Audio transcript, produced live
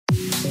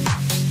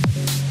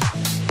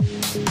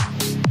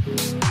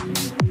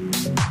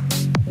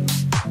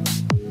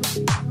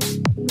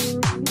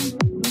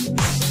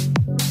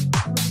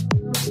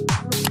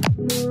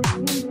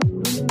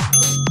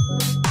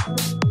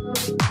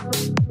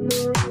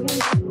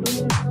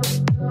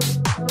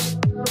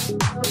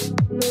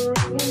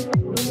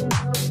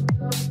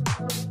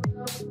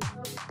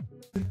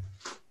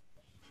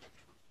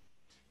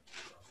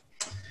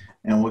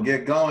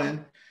get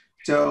going.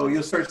 So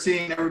you'll start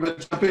seeing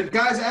everybody jump in.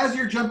 Guys, as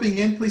you're jumping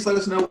in, please let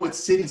us know what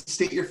city and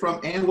state you're from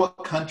and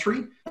what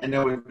country. I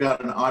know we've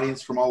got an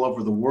audience from all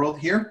over the world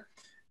here.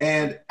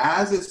 And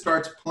as it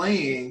starts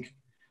playing,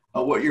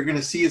 what you're going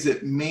to see is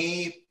it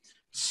may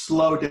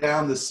slow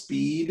down the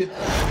speed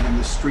and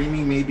the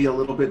streaming may be a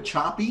little bit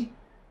choppy,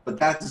 but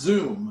that's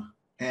Zoom.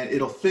 And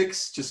it'll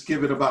fix, just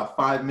give it about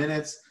 5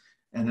 minutes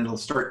and it'll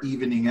start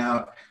evening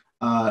out.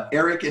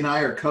 Eric and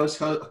I are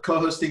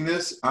co-hosting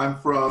this. I'm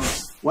from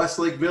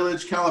Westlake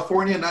Village,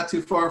 California, not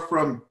too far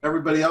from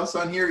everybody else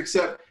on here,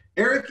 except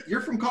Eric,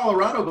 you're from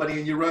Colorado, buddy,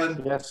 and you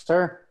run Yes,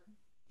 sir.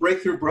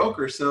 Breakthrough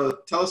Broker. So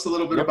tell us a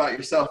little bit about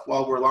yourself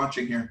while we're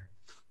launching here.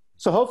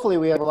 So hopefully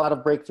we have a lot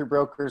of Breakthrough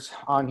Brokers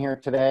on here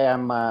today.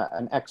 I'm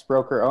an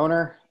ex-broker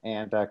owner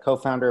and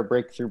co-founder of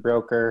Breakthrough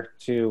Broker.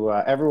 To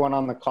everyone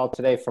on the call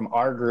today from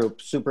our group,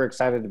 super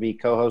excited to be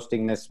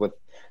co-hosting this with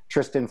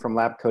Tristan from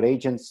Lab Coat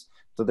Agents.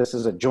 So this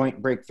is a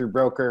joint Breakthrough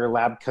Broker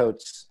Lab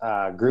Coats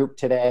group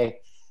today.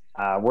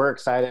 We're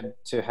excited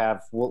to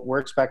have, we're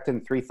expecting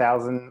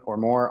 3,000 or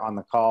more on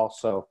the call.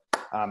 So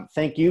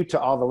thank you to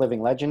all the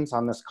living legends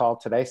on this call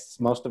today,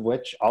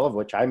 all of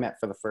which I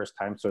met for the first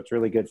time. So it's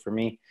really good for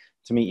me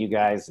to meet you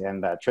guys.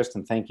 And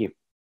Tristan, thank you.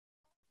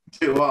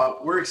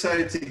 We're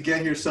excited to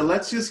get here. So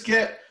let's just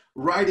get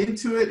right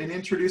into it and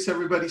introduce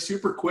everybody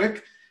super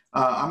quick.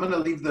 I'm going to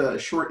leave the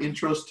short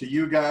intros to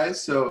you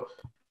guys. So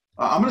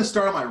I'm going to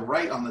start on my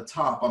right on the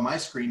top on my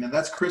screen, and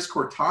that's Chris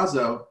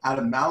Cortazzo out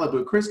of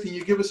Malibu. Chris, can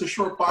you give us a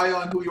short bio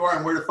on who you are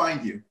and where to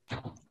find you?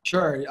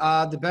 Sure.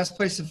 The best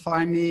place to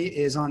find me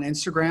is on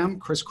Instagram,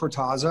 Chris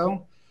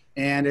Cortazzo,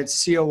 and it's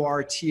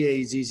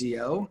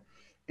Cortazzo.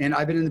 And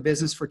I've been in the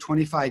business for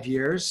 25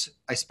 years.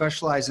 I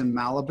specialize in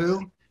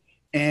Malibu,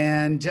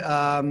 and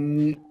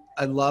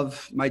I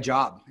love my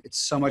job. It's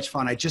so much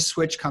fun. I just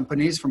switched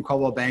companies from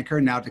Coldwell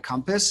Banker now to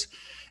Compass.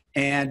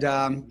 And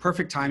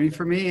perfect timing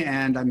for me,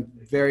 and I'm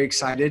very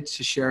excited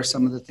to share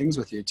some of the things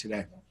with you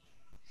today.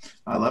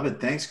 I love it.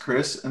 Thanks,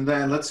 Chris. And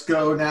then let's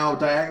go now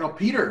diagonal.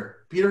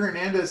 Peter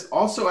Hernandez,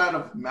 also out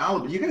of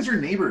Malibu. You guys are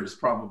neighbors,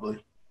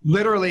 probably.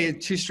 Literally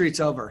 2 streets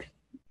over.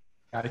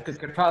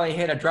 Could probably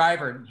hit a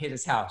driver and hit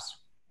his house.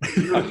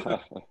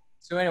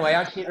 So anyway,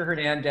 I'm Peter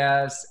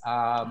Hernandez.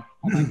 I'm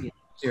a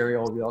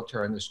serial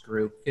realtor in this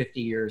group,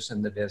 50 years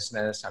in the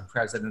business. I'm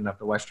president of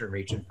the Western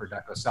region for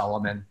Duck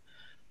O'Sullivan.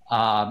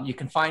 You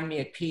can find me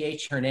at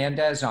PH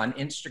Hernandez on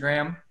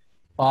Instagram.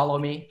 Follow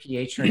me,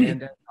 PH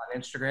Hernandez on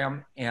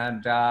Instagram.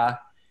 And,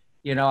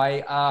 you know,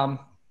 I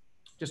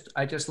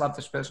just love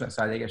this business.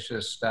 I think it's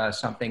just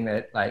something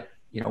that, like,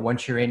 you know,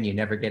 once you're in, you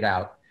never get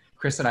out.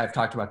 Chris and I have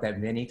talked about that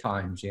many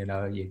times. You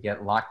know, you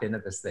get locked into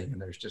this thing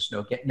and there's just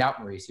no getting out,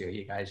 Mauricio.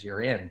 You guys,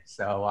 you're in.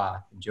 So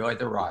enjoy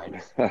the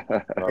ride.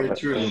 Very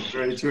true,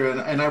 very true.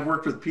 And I've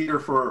worked with Peter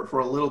for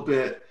a little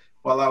bit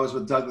while I was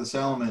with Douglas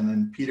Elliman,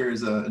 and Peter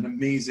is an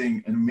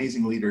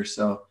amazing leader.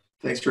 So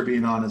thanks for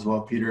being on as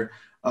well, Peter.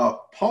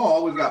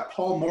 Paul, we've got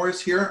Paul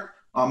Morris here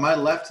on my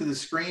left to the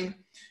screen.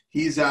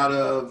 He's out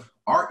of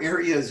our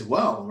area as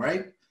well,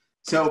 right?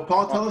 So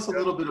Paul, tell us a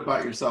little bit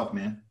about yourself,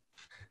 man.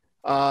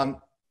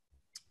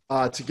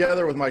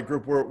 Together with my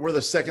group, we're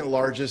the second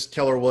largest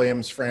Keller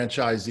Williams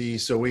franchisee.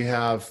 So we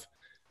have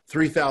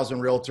 3,000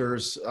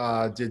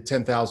 realtors, did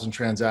 10,000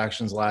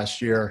 transactions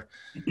last year.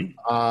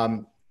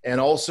 And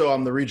also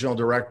I'm the regional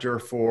director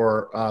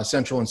for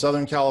Central and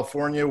Southern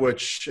California,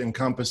 which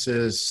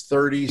encompasses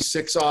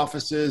 36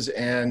 offices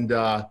and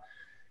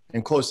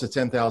close to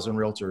 10,000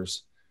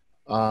 realtors.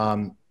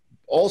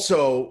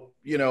 Also,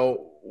 you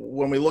know,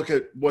 when we look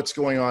at what's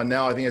going on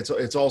now, I think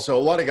it's also, a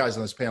lot of guys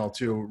on this panel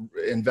too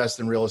invest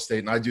in real estate,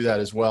 and I do that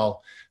as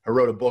well. I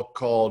wrote a book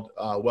called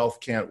Wealth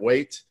Can't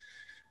Wait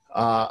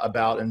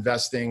about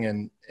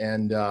investing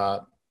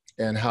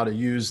and how to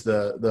use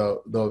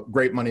the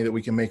great money that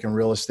we can make in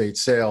real estate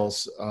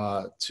sales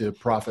to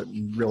profit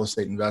in real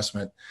estate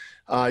investment.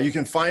 You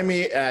can find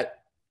me at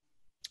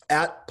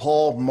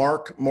Paul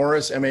Mark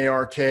Morris,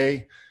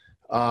 M-A-R-K,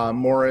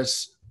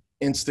 Morris,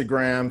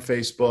 Instagram,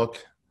 Facebook,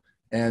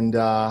 and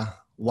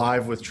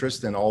live with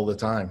Tristan all the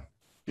time.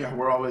 Yeah,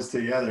 we're always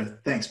together.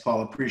 Thanks,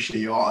 Paul.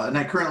 Appreciate you all. And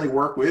I currently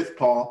work with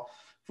Paul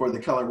for the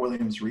Keller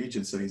Williams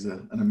region, so he's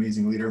an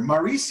amazing leader.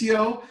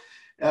 Mauricio.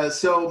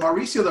 So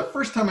Mauricio, the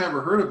first time I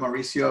ever heard of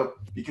Mauricio,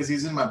 because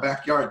he's in my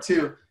backyard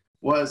too,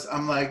 was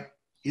I'm like,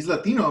 he's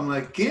Latino. I'm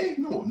like, ¿qué?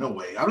 No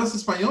way. ¿Hablas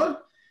español?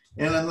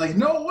 And I'm like,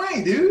 no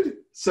way, dude.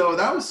 So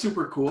that was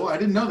super cool. I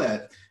didn't know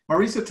that.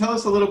 Mauricio, tell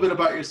us a little bit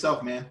about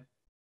yourself, man.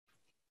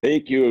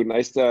 Thank you.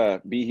 Nice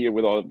to be here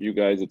with all of you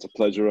guys. It's a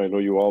pleasure. I know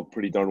you all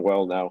pretty darn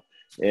well now.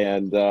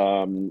 And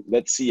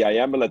let's see, I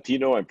am a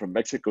Latino. I'm from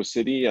Mexico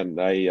City, and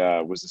I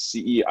am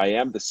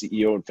the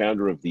CEO and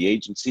founder of The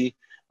Agency.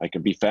 I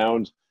can be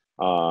found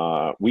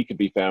we can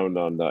be found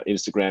on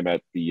Instagram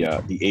at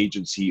the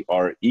Agency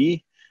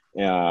RE.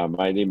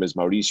 My name is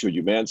Mauricio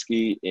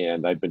Umansky,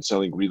 and I've been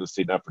selling real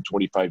estate now for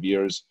 25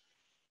 years,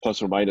 plus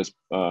or minus.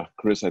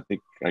 Chris, I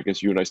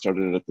guess you and I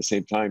started it at the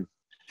same time.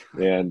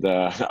 And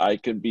I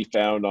can be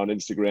found on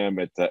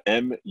Instagram at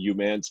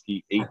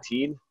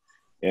mumansky18.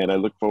 And I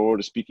look forward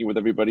to speaking with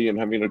everybody and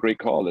having a great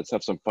call. Let's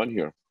have some fun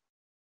here.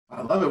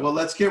 I love it. Well,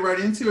 let's get right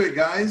into it,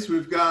 guys.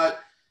 We've got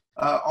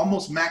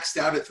almost maxed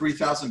out at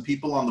 3,000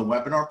 people on the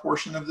webinar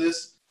portion of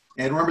this.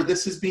 And remember,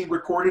 this is being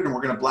recorded, and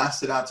we're going to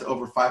blast it out to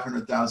over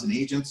 500,000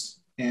 agents.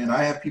 And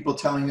I have people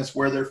telling us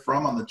where they're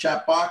from on the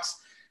chat box.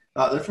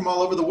 They're from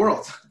all over the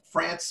world: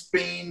 France,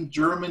 Spain,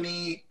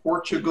 Germany,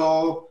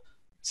 Portugal,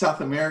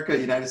 South America,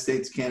 United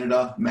States,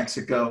 Canada,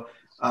 Mexico.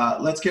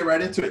 Let's get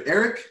right into it.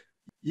 Eric,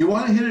 you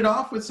want to hit it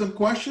off with some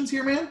questions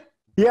here, man?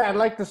 Yeah, I'd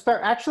like to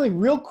start. Actually,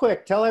 real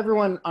quick, tell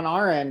everyone on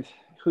our end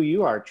who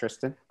you are,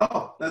 Tristan.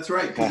 Oh, that's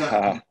right,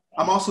 because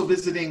I'm also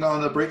visiting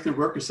on the Breakthrough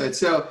Broker side.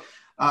 So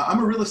I'm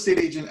a real estate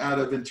agent out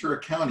of Ventura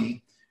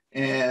County,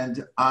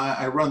 and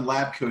I run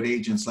Lab Code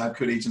Agents. Lab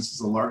Code Agents is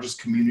the largest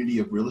community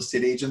of real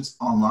estate agents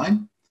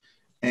online.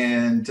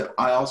 And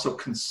I also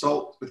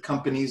consult with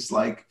companies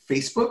like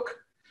Facebook,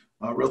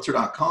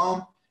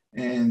 Realtor.com,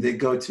 and they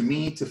go to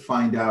me to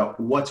find out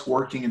what's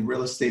working in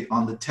real estate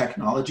on the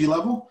technology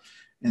level.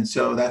 And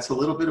so that's a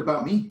little bit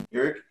about me,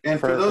 Eric. And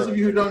for those of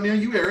you who don't know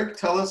you, Eric,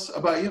 tell us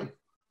about you.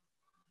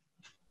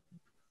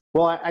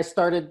 Well, I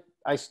started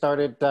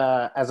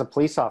as a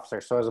police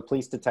officer, so as a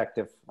police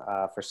detective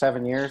for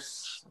 7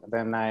 years.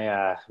 Then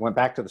I went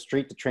back to the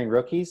street to train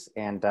rookies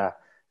and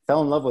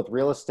fell in love with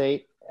real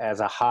estate as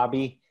a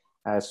hobby.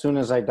 As soon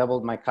as I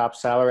doubled my cop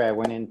salary, I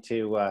went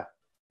into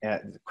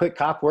quit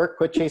cop work,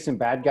 quit chasing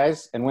bad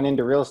guys, and went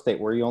into real estate,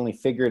 where you only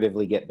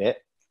figuratively get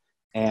bit.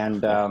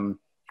 And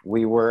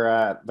we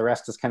were, the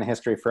rest is kind of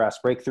history for us.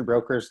 Breakthrough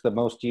Brokers, the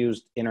most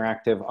used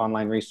interactive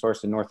online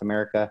resource in North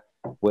America,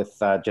 with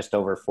just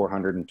over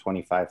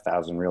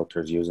 425,000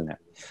 realtors using it.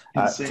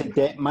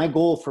 Today, my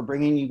goal for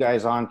bringing you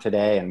guys on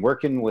today and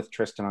working with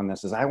Tristan on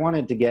this is I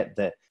wanted to get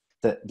the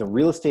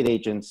real estate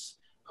agents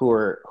who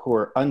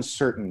are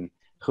uncertain,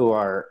 who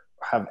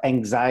have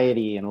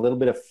anxiety and a little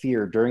bit of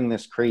fear during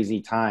this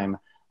crazy time.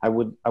 I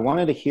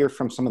wanted to hear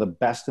from some of the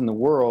best in the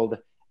world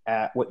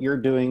at what you're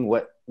doing.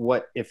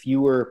 What if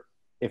you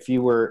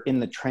were in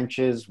the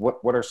trenches,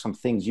 what are some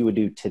things you would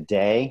do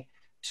today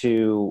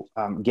to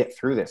get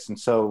through this? And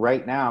so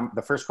right now,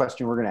 the first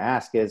question we're going to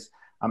ask is,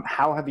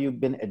 how have you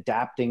been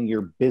adapting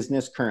your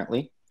business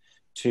currently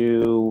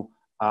to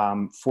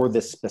for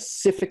this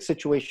specific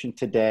situation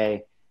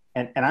today?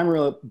 And I'm a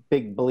real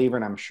big believer,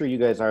 and I'm sure you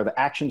guys are, the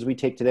actions we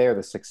take today are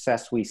the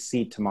success we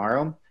see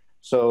tomorrow.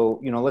 So,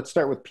 let's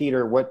start with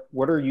Peter.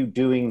 What are you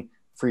doing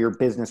for your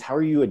business? How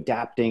are you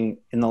adapting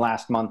in the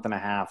last month and a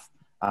half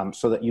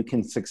so that you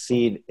can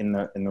succeed in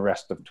the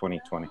rest of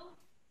 2020?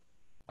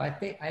 I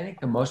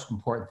think the most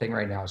important thing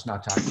right now is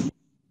not talking.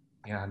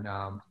 And,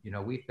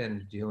 we've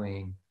been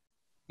doing,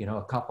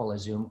 a couple of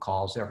Zoom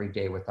calls every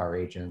day with our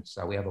agents.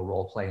 We have a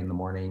role play in the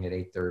morning at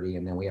 8:30,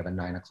 and then we have a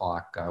 9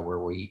 o'clock where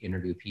we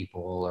interview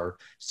people or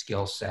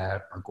skill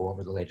set or go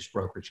over the latest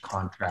brokerage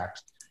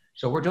contracts.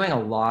 So we're doing a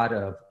lot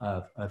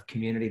of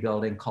community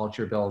building,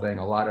 culture building,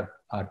 a lot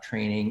of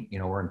training.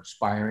 We're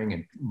inspiring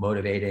and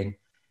motivating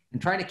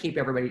and trying to keep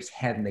everybody's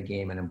head in the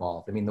game and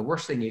involved. I mean, the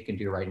worst thing you can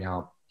do right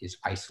now is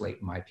isolate,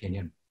 in my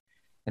opinion.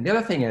 And the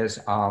other thing is,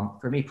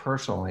 for me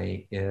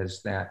personally,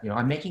 is that,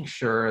 I'm making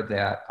sure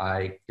that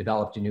I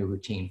developed a new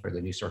routine for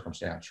the new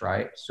circumstance,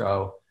 right?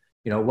 So,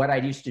 what I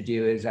used to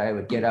do is I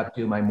would get up,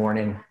 do my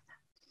morning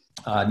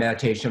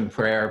meditation,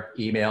 prayer,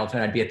 emails,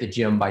 and I'd be at the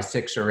gym by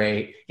 6 or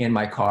 8 in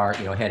my car,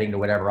 heading to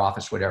whatever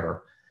office,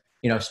 whatever.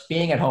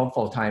 Being at home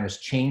full time has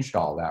changed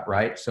all that,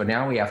 right? So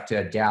now we have to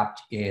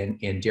adapt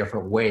in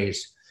different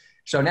ways.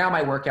 So now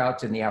my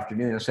workout's in the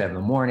afternoon instead of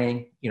the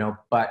morning,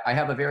 but I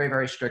have a very,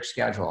 very strict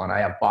schedule, and I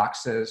have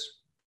boxes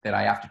that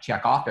I have to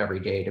check off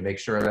every day to make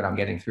sure that I'm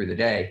getting through the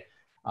day.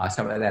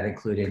 Some of that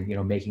including,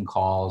 making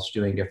calls,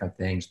 doing different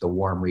things, the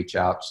warm reach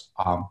outs.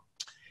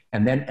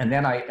 And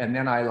then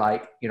I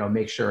like,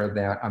 make sure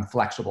that I'm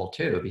flexible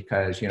too,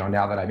 because,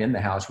 now that I'm in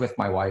the house with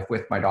my wife,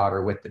 with my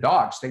daughter, with the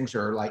dogs, things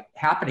are like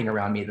happening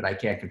around me that I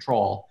can't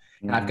control.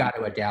 And I've got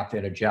to adapt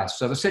and adjust.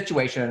 So the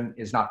situation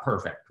is not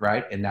perfect,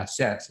 right? In that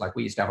sense, like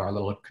we used to have our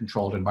little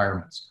controlled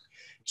environments.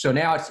 So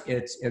now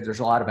there's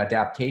a lot of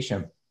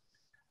adaptation.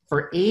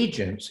 For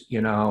agents,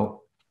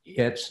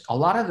 it's a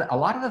lot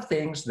of the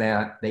things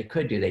that they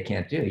could do, they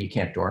can't do. You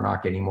can't door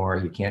knock anymore.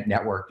 You can't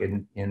network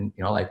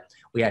like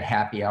we had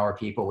happy hour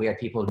people. We had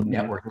people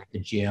networking at the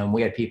gym.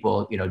 We had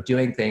people,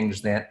 doing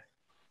things that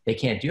they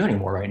can't do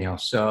anymore right now.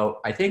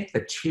 So I think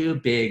the two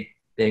big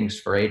things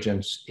for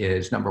agents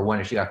is, number one,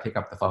 is you got to pick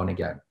up the phone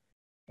again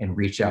and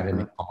reach out and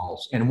make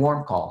calls, and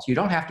warm calls. You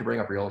don't have to bring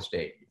up real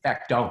estate. In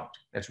fact, don't.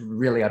 That's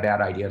really a bad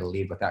idea to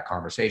lead with that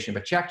conversation,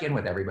 but check in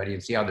with everybody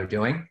and see how they're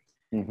doing.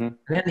 And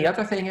then the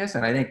other thing is,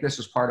 and I think this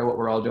is part of what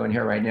we're all doing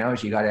here right now,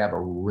 is you got to have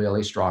a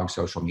really strong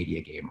social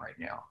media game right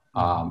now.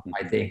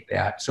 I think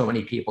that so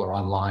many people are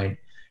online,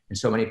 and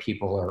so many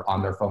people are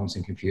on their phones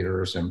and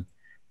computers, and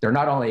they're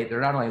not only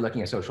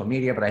looking at social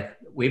media, but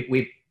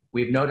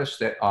we've noticed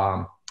that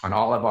on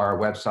all of our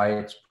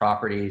websites,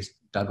 properties,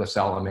 Douglas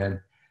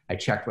Elliman, I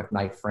checked with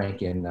Knight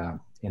Frank in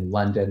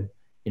London,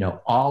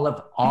 all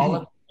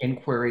of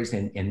inquiries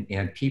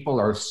and people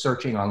are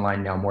searching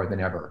online now more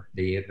than ever.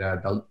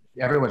 The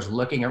everyone's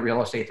looking at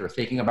real estate. They're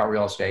thinking about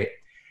real estate.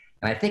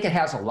 And I think it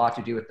has a lot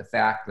to do with the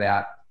fact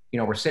that,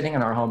 we're sitting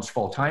in our homes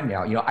full time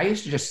now. I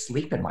used to just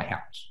sleep in my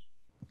house.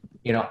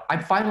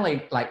 I'm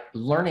finally like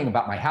learning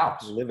about my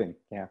house. Living,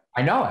 yeah.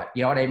 I know it.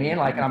 You know what I mean?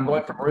 Like, I'm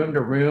going from room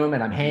to room,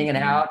 and I'm hanging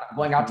out. I'm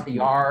going out to the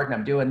yard, and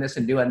I'm doing this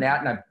and doing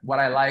that, and what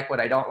I like, what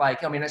I don't like.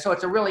 So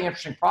it's a really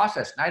interesting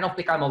process, and I don't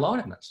think I'm alone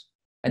in this.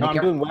 And I'm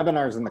doing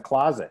webinars in the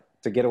closet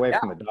to get away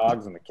from the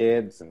dogs and the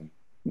kids. And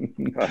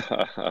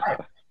right.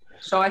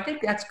 So I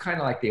think that's kind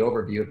of like the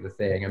overview of the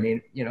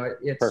thing.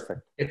 It's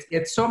perfect.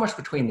 It's so much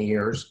between the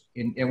ears,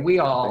 and we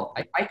all.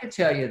 I could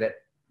tell you that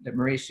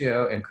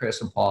Mauricio and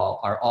Chris and Paul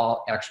are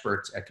all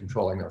experts at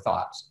controlling their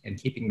thoughts and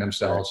keeping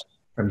themselves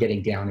from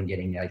getting down and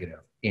getting negative.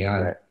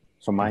 And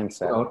so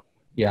mindset.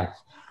 Yeah.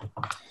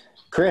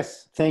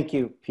 Chris, thank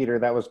you, Peter.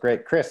 That was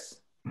great. Chris.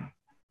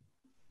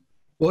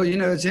 Well,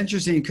 it's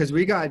interesting because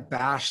we got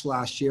bashed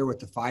last year with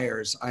the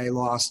fires. I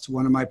lost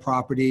one of my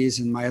properties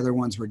and my other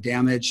ones were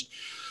damaged.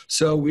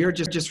 So we're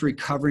just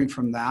recovering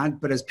from that.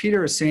 But as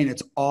Peter is saying,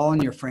 it's all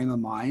in your frame of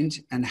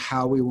mind and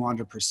how we want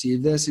to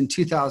perceive this. In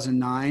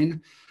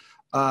 2009,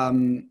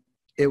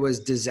 it was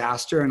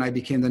disaster, and I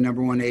became the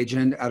 #1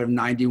 agent out of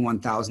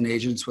 91,000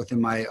 agents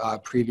within my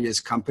previous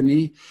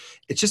company.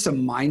 It's just a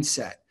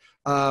mindset.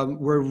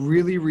 We're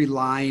really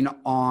relying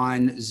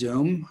on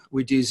Zoom.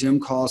 We do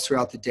Zoom calls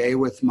throughout the day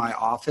with my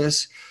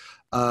office.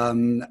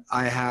 I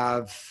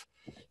have,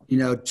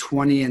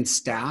 20 in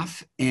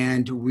staff,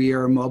 and we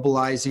are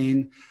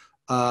mobilizing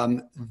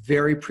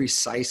very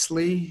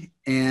precisely,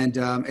 and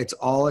it's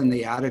all in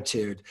the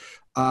attitude.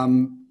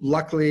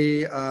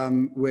 Luckily,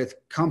 with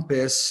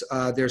Compass,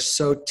 they're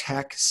so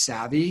tech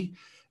savvy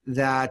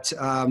that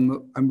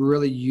I'm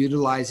really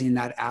utilizing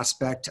that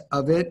aspect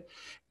of it.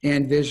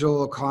 And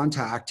visual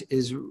contact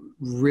is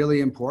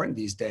really important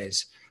these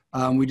days.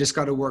 We just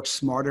got to work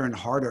smarter and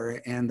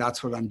harder, and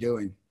that's what I'm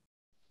doing.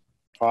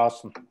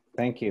 Awesome.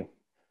 Thank you.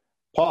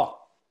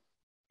 Paul.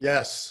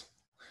 Yes.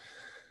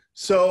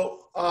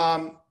 So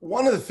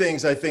one of the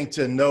things I think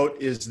to note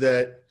is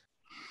that,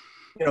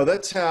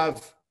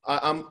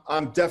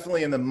 I'm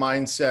definitely in the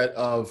mindset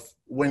of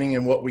winning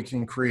in what we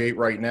can create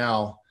right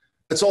now.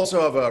 Let's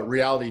also have a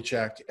reality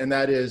check, and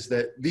that is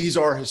that these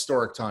are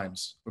historic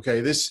times.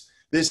 Okay, this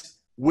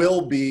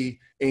will be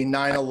a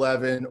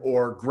 9/11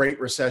 or Great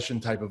Recession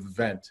type of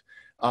event.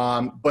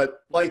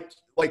 But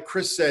like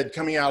Chris said,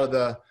 coming out of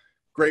the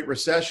Great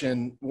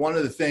Recession, one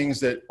of the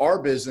things that our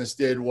business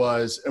did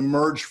was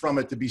emerge from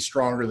it to be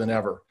stronger than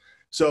ever.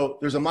 So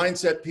there's a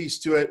mindset piece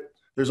to it.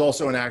 There's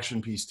also an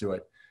action piece to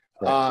it.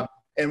 Right.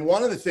 And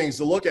one of the things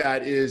to look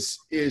at is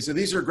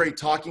these are great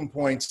talking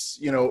points.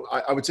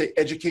 I would say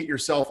educate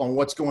yourself on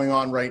what's going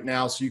on right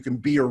now so you can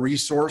be a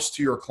resource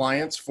to your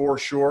clients for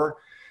sure.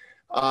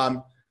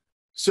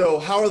 So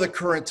how are the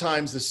current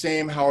times the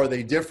same? How are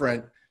they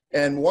different?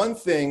 And one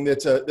thing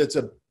that's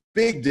a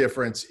big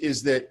difference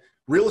is that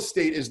real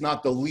estate is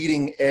not the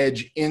leading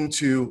edge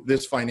into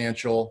this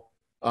financial,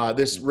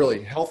 this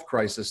really health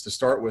crisis to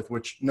start with,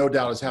 which no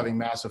doubt is having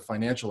massive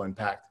financial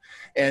impact.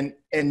 And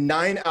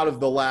 9 out of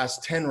the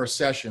last 10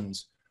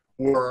 recessions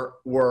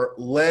were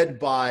led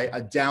by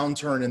a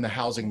downturn in the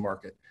housing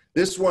market.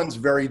 This one's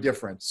very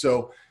different.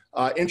 So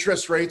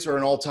interest rates are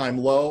an all-time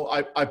low.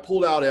 I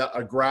pulled out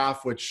a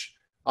graph, which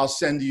I'll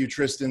send to you,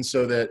 Tristan,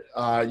 so that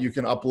you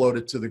can upload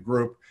it to the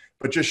group,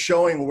 but just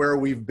showing where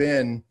we've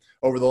been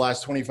over the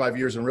last 25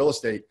 years in real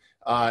estate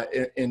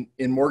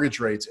in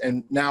mortgage rates,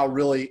 and now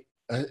really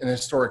an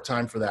historic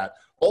time for that.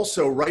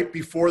 Also, right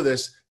before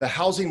this, the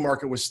housing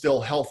market was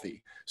still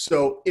healthy.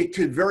 So it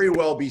could very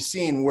well be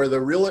seen where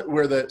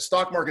the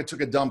stock market took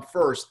a dump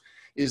first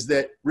is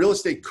that real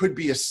estate could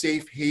be a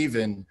safe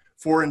haven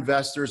for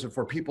investors and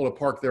for people to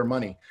park their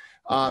money.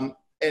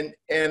 And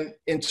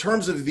in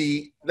terms of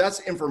that's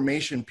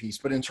information piece,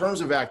 but in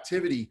terms of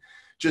activity,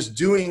 just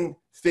doing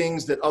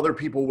things that other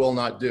people will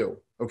not do.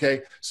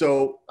 Okay.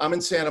 So I'm in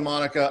Santa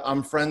Monica.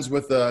 I'm friends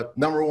with the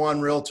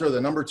 #1 realtor,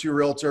 the #2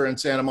 realtor in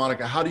Santa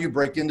Monica. How do you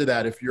break into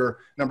that if you're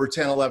number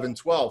 10, 11,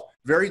 12?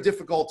 Very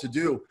difficult to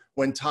do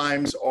when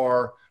things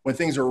are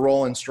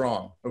rolling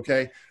strong.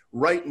 Okay.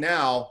 Right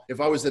now,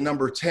 if I was the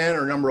number 10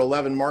 or number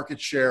 11 market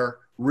share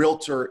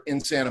realtor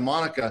in Santa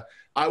Monica,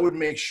 I would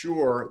make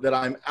sure that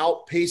I'm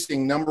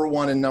outpacing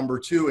 #1 and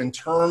 #2 in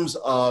terms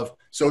of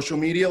social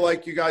media,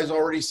 like you guys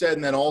already said,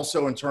 and then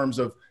also in terms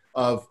of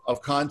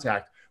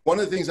contact. One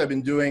of the things I've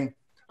been doing,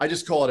 I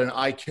just call it an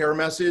I care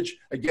message.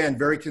 Again,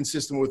 very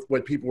consistent with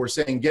what people were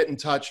saying. Get in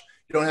touch.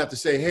 You don't have to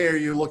say, hey, are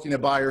you looking to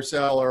buy or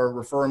sell or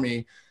refer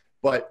me?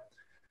 But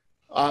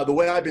the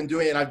way I've been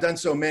doing it, I've done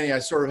so many, I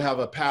sort of have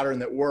a pattern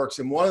that works.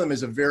 And one of them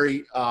is a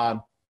very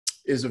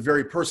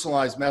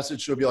personalized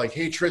message. So it'll be like,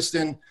 hey,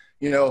 Tristan,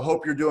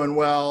 hope you're doing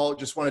well.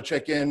 Just want to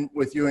check in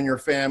with you and your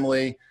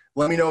family.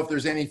 Let me know if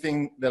there's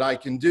anything that I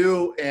can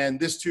do, and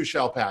this too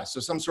shall pass.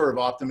 So some sort of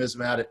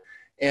optimism at it.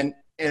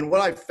 And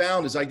what I've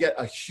found is I get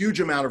a huge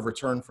amount of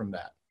return from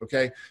that,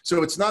 okay?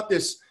 So it's not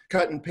this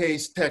cut and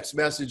paste text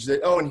message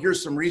that, oh, and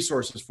here's some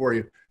resources for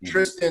you. Mm-hmm.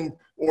 Tristan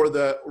or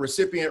the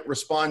recipient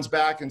responds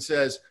back and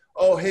says,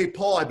 oh, hey,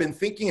 Paul, I've been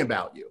thinking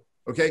about you.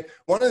 Okay.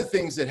 One of the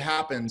things that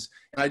happens,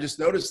 and I just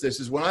noticed this,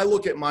 is when I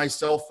look at my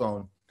cell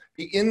phone,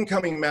 the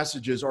incoming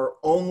messages are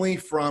only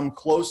from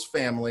close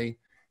family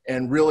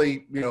and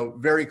really,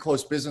 very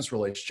close business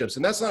relationships.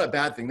 And that's not a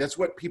bad thing. That's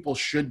what people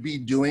should be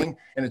doing.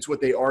 And it's what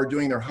they are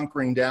doing. They're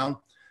hunkering down.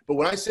 But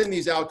when I send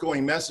these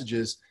outgoing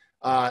messages,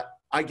 I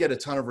get a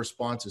ton of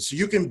responses. So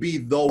you can be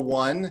the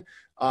one.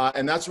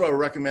 And that's what I would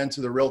recommend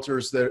to the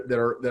realtors that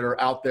are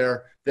out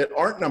there that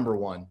aren't number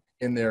one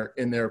in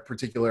their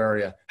particular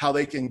area, how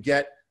they can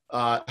get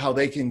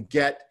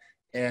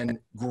and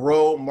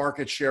grow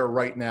market share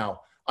right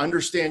now.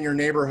 Understand your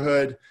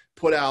neighborhood,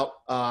 put out.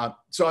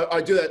 So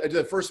I do that. I do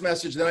the first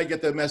message, then I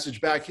get the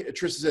message back.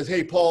 Tristan says,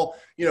 hey, Paul,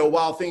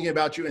 while thinking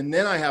about you. And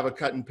then I have a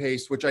cut and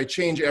paste, which I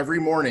change every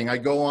morning. I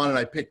go on and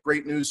I pick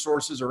great news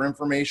sources or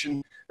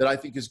information that I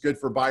think is good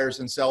for buyers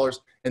and sellers.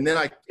 And then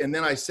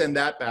I send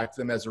that back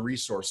to them as a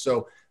resource.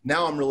 So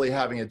now I'm really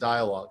having a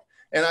dialogue.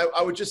 And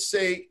I would just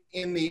say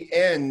in the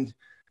end,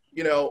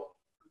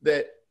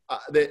 that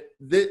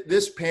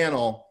this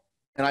panel,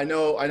 and I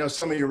know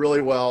some of you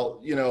really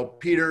well,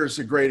 Peter's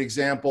a great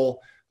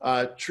example.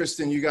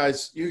 Tristan, you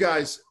guys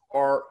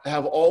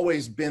have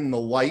always been the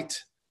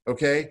light,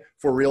 okay,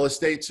 for real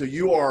estate. So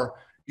you are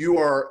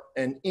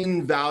an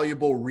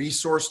invaluable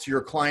resource to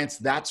your clients.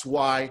 That's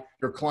why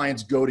your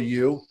clients go to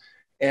you.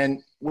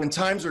 And when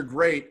times are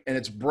great and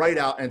it's bright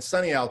out and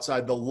sunny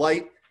outside, the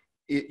light,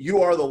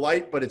 you are the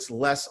light, but it's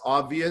less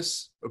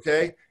obvious,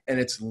 okay? And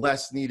it's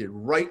less needed.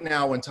 Right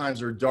now, when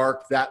times are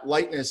dark, that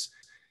lightness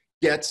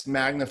gets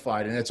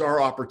magnified, and it's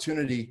our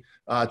opportunity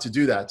to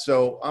do that.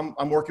 So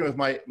I'm working with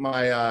my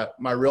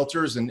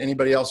realtors and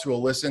anybody else who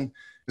will listen,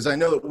 because I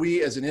know that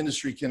we as an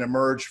industry can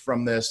emerge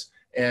from this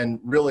and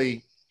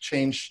really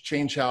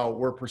change how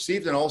we're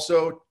perceived, and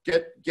also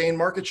gain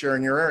market share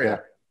in your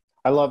area.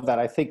 I love that.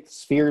 I think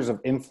spheres of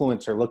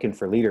influence are looking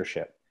for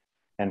leadership.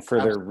 And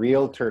for their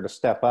realtor to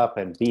step up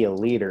and be a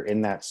leader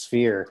in that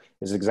sphere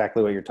is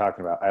exactly what you're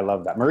talking about. I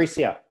love that.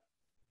 Mauricio.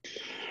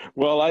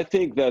 Well, I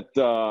think that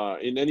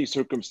in any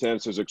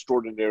circumstance, there's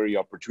extraordinary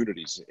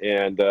opportunities.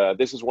 And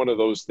this is one of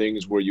those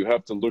things where you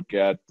have to look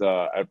at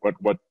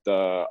what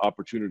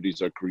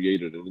opportunities are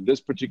created. And in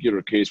this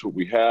particular case, what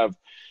we have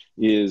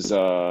is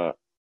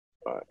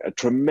a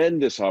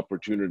tremendous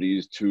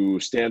opportunities to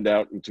stand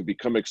out and to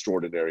become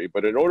extraordinary.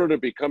 But in order to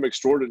become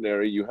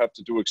extraordinary, you have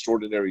to do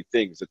extraordinary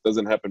things. It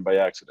doesn't happen by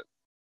accident,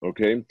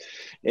 okay?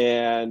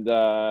 And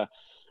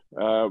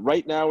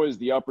right now is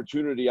the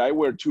opportunity. I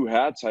wear two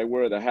hats. I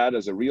wear the hat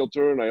as a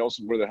realtor, and I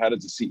also wear the hat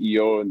as a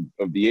CEO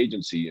of the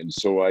agency. And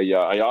so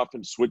I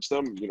often switch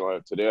them.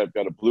 Today I've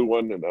got a blue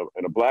one and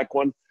a black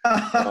one.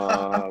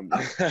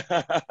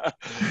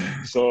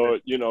 So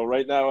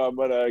right now I'm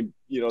gonna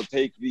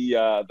take the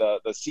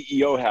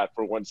CEO hat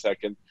for 1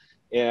 second.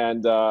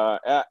 And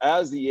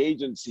as the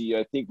agency,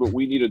 I think what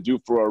we need to do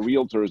for our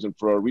realtors and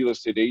for our real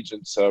estate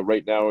agents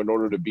right now in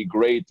order to be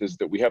great is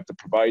that we have to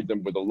provide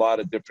them with a lot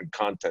of different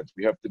content.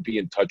 We have to be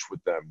in touch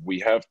with them. We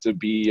have to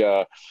be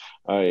a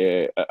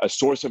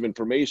source of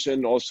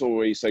information,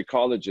 also a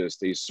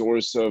psychologist, a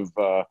source of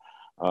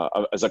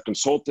as a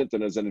consultant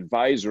and as an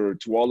advisor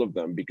to all of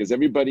them, because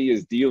everybody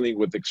is dealing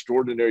with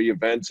extraordinary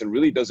events and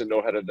really doesn't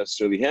know how to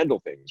necessarily handle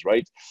things,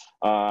 right?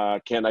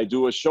 Can I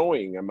do a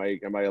showing? Am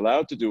I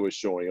allowed to do a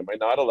showing? Am I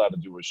not allowed to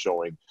do a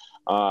showing?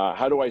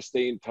 How do I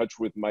stay in touch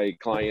with my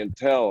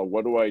clientele?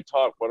 What do I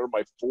talk? What are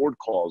my forward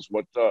calls?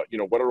 What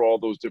are all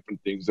those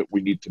different things that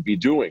we need to be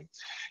doing?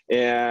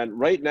 And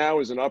right now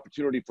is an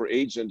opportunity for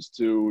agents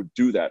to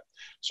do that.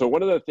 So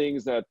one of the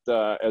things that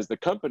as the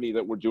company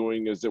that we're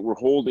doing is that we're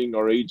holding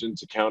our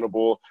agents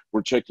accountable.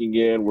 We're checking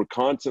in. We're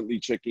constantly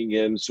checking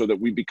in so that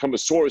we become a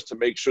source to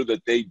make sure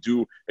that they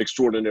do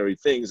extraordinary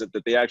things,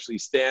 that they actually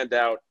stand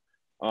out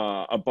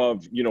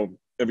above,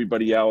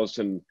 everybody else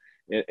and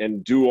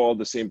do all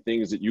the same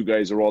things that you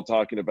guys are all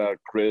talking about,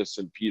 Chris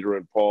and Peter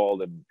and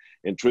Paul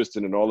and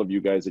Tristan and all of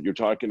you guys that you're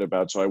talking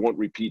about. So I won't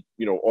repeat,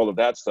 all of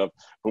that stuff,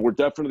 but we're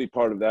definitely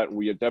part of that. And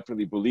we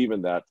definitely believe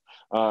in that.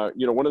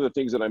 One of the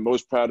things that I'm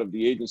most proud of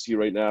the agency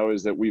right now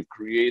is that we've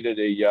created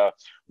a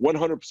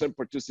 100%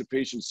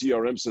 participation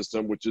CRM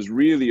system, which is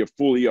really a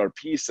full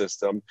ERP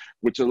system,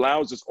 which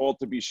allows us all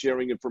to be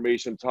sharing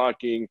information,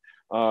 talking,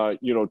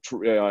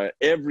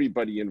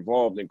 everybody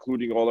involved,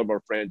 including all of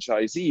our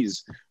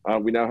franchisees.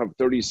 We now have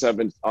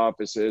 37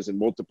 offices in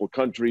multiple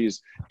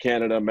countries,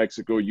 Canada,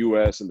 Mexico,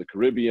 US, and the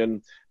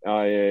Caribbean.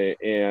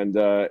 And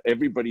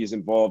everybody's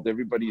involved,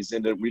 everybody's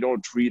in it. We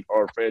don't treat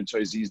our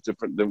franchisees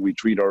different than we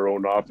treat our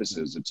own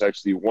offices. It's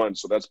actually one.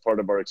 So that's part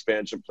of our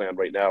expansion plan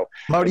right now.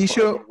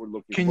 Mauricio, we're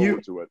looking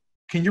forward to it.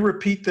 Can you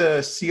repeat the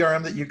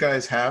CRM that you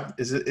guys have?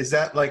 Is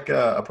that like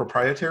a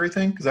proprietary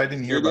thing? Because I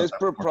didn't hear about that. It is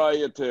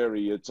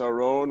proprietary. It's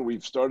our own.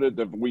 We've started.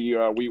 We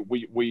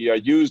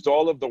used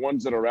all of the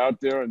ones that are out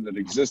there and that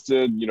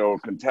existed.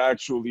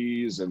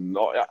 Contactualese and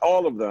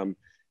all of them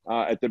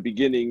at the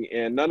beginning,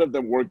 and none of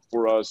them worked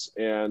for us.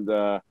 And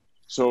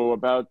so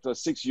about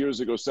 7 years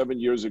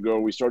ago,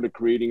 we started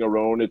creating our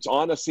own. It's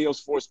on a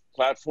Salesforce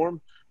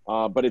platform,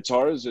 but it's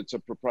ours. It's a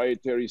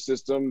proprietary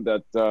system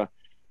that.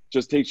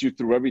 just takes you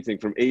through everything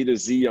from A to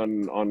Z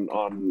on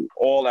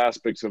all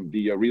aspects of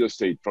the real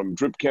estate, from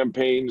drip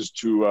campaigns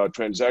to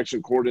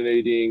transaction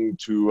coordinating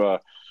to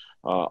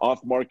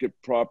off-market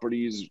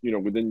properties,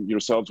 within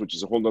yourselves, which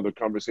is a whole nother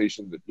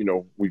conversation that,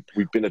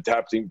 we've been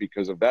adapting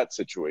because of that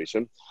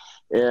situation.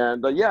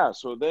 And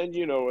so then,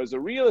 as a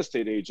real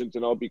estate agent,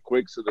 and I'll be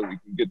quick so that we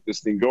can get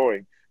this thing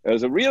going.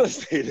 As a real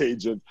estate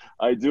agent,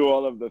 I do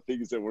all of the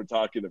things that we're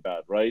talking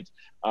about, right?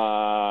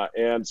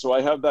 And so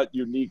I have that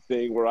unique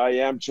thing where I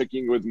am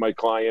checking with my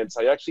clients.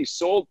 I actually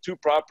sold 2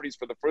 properties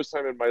for the first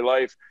time in my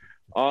life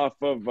off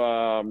of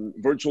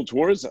virtual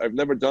tours. I've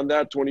never done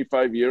that,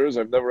 25 years.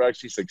 I've never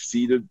actually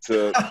succeeded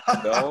to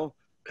sell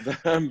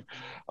them,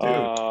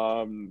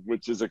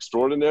 which is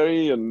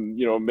extraordinary and,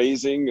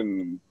 amazing.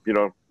 And,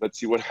 let's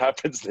see what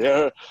happens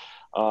there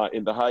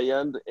in the high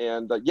end.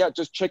 And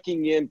just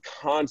checking in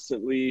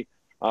constantly,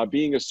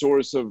 being a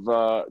source of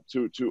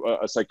to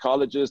a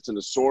psychologist and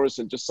a source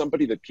and just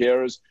somebody that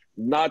cares,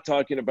 not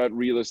talking about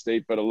real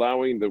estate, but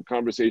allowing the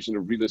conversation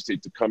of real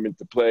estate to come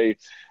into play,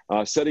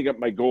 setting up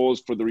my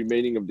goals for the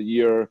remaining of the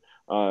year,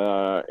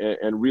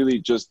 and really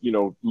just,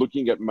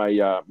 looking at my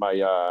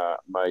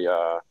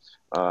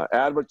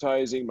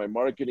advertising, my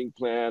marketing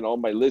plan, all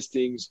my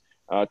listings,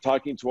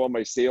 talking to all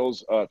my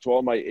sales, to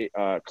all my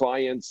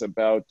clients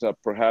about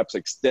perhaps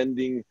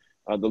extending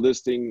the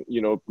listing,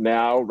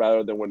 now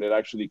rather than when it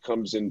actually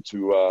comes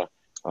into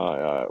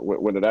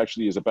when it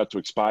actually is about to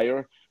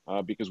expire,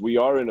 because we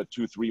are in a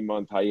 2-3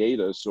 month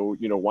hiatus. So,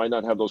 why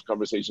not have those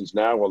conversations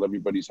now while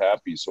everybody's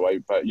happy? So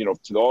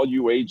to all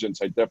you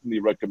agents, I definitely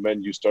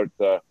recommend you start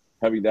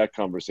having that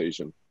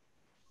conversation.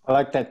 I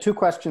like that. 2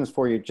 questions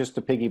for you just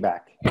to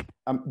piggyback.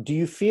 Do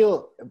you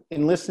feel,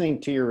 in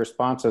listening to your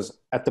responses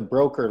at the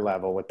broker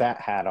level with that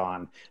hat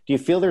on, do you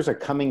feel there's a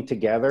coming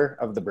together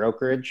of the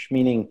brokerage?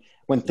 Meaning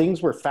when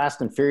things were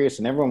fast and furious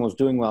and everyone was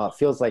doing well, it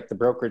feels like the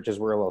brokerages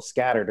were a little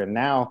scattered, and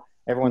now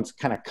everyone's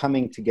kind of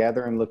coming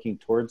together and looking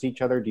towards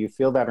each other. Do you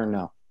feel that or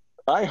no?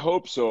 I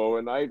hope so.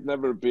 And I've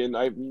never in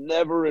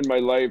my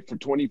life for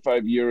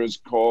 25 years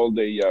called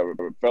a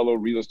fellow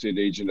real estate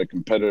agent a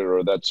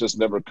competitor. That's just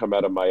never come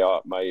out of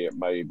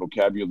my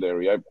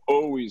vocabulary. I've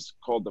always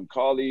called them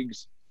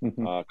colleagues,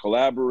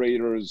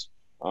 collaborators,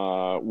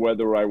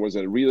 whether I was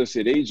a real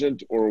estate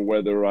agent or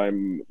whether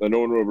I'm an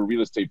owner of a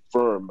real estate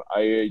firm.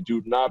 I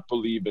do not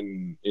believe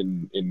in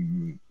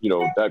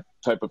that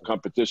type of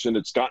competition.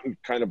 It's gotten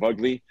kind of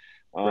ugly,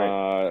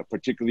 right.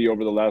 Particularly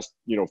over the last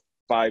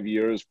 4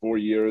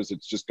 years,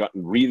 it's just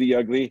gotten really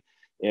ugly.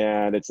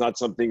 And it's not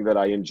something that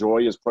I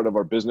enjoy as part of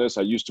our business.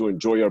 I used to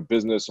enjoy our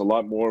business a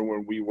lot more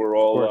when we were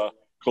all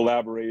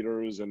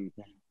collaborators and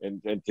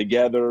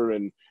together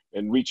and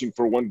reaching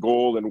for one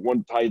goal, and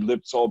one tide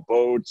lifts all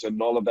boats and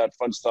all of that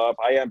fun stuff.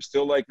 I am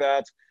still like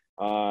that.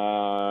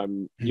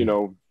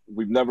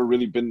 We've never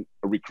really been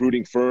a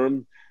recruiting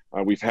firm.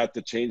 We've had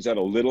to change that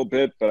a little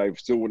bit, but I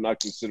still would not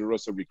consider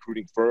us a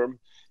recruiting firm.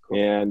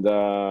 And,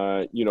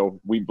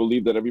 we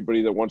believe that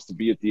everybody that wants to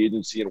be at the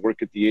agency and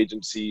work at the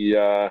agency,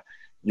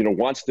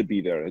 wants to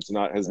be there.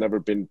 Has never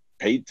been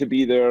paid to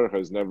be there,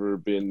 has never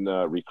been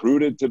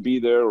recruited to be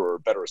there, or a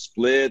better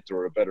split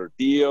or a better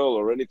deal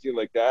or anything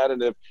like that.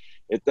 And if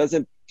it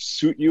doesn't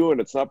suit you and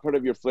it's not part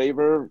of your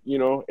flavor,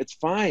 it's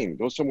fine.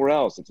 Go somewhere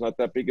else. It's not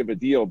that big of a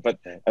deal. But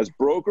as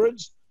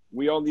brokers,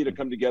 we all need to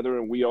come together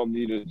and we all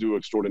need to do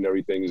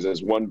extraordinary things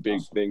as one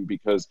big thing,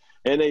 because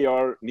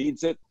NAR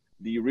needs it.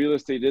 The real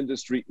estate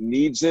industry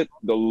needs it.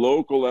 The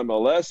local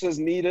MLSs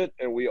need it,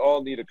 and we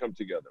all need to come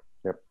together.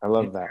 Yep, I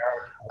love that.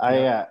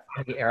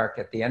 Eric,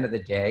 at the end of the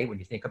day, when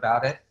you think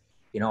about it,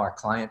 our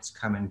clients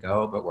come and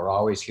go, but we're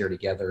always here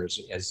together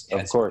as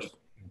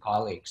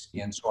colleagues.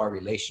 And so our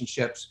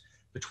relationships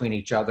between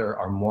each other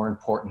are more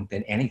important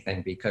than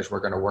anything, because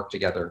we're going to work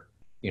together,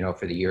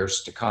 for the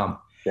years to come.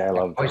 Yeah,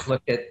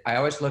 I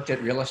always looked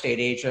at real estate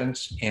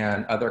agents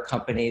and other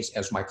companies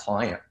as my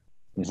client.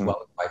 As well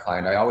as my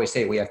client. I always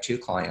say we have 2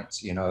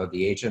 clients,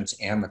 the agents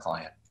and the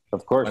client.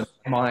 Of course. In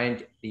my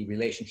mind, the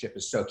relationship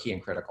is so key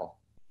and critical.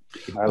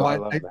 I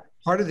love that.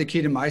 Part of the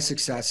key to my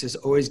success is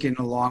always getting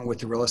along with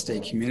the real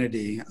estate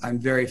community. I'm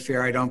very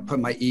fair. I don't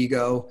put my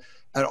ego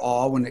at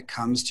all when it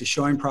comes to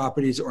showing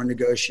properties or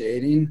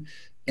negotiating.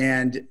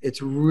 And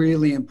it's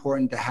really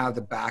important to have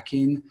the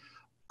backing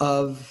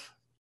of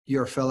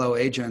your fellow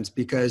agents,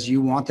 because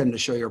you want them to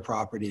show your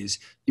properties.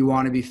 You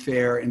want to be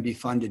fair and be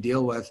fun to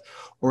deal with,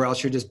 or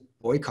else you're just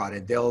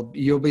boycotted.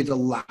 You'll be the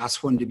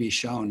last one to be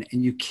shown,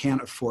 and you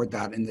can't afford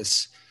that in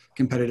this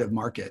competitive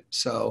market.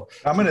 So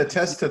I'm going to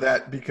attest to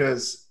that,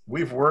 because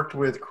we've worked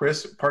with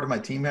Chris. Part of my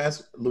team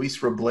has Luis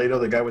Robledo,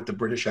 the guy with the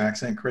British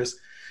accent, Chris.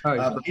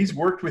 He's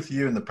worked with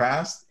you in the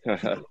past.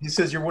 He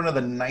says you're one of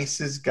the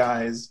nicest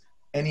guys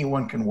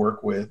anyone can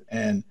work with.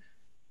 And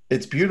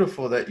it's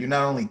beautiful that you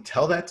not only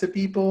tell that to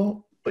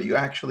people, but you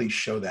actually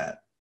show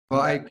that. Well,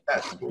 I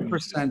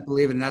 100%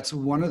 believe it. And that's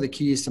one of the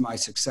keys to my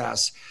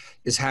success,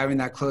 is having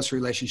that close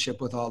relationship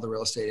with all the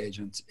real estate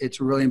agents.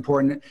 It's really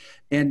important.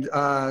 And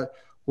I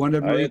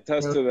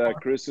attest to that.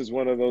 Chris is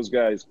one of those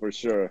guys for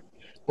sure.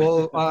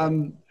 Well,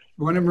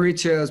 One of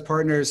Mauricio's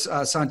partners,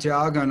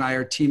 Santiago, and I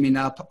are teaming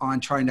up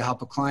on trying to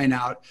help a client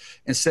out.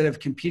 Instead of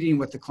competing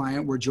with the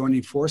client, we're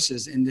joining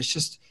forces. And it's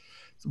just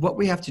what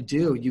we have to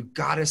do. You've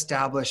got to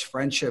establish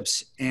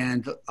friendships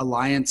and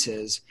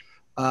alliances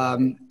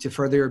to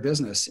further your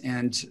business.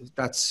 And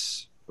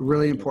that's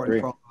really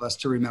important for all of us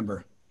to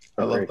remember.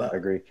 I love that. I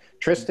agree.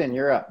 Tristan,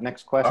 you're up.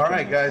 Next question. All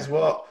right, guys.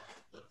 Well,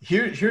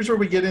 here's where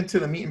we get into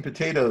the meat and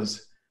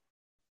potatoes.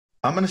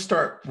 I'm going to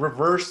start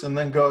reverse and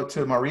then go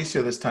to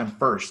Mauricio this time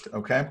first,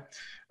 okay?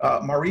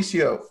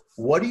 Mauricio,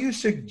 what do you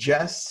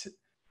suggest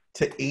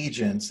to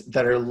agents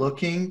that are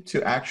looking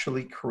to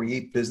actually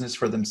create business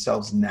for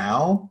themselves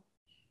now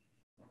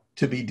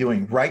to be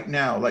doing right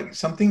now, like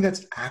something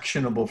that's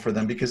actionable for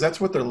them, because that's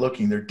what they're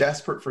looking. They're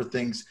desperate for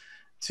things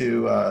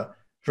to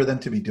for them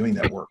to be doing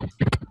that work.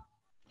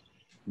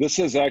 This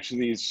is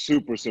actually a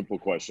super simple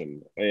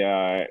question,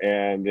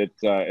 and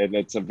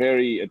it's a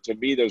very, to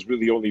me, there's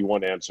really only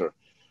one answer.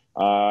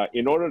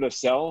 In order to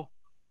sell,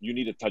 you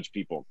need to touch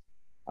people,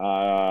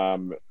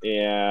 and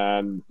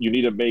you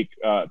need to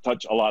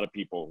touch a lot of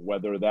people,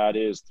 whether that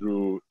is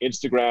through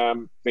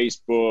Instagram,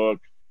 Facebook,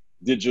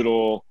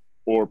 digital,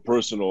 or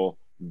personal.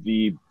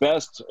 The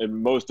best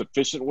and most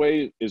efficient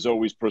way is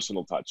always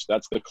personal touch.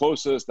 That's the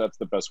closest, that's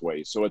the best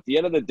way. So at the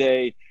end of the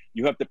day,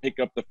 you have to pick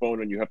up the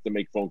phone and you have to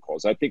make phone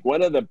calls. I think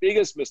one of the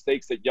biggest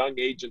mistakes that young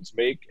agents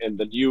make and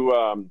the new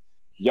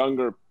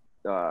younger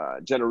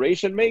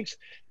generation makes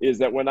is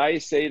that when I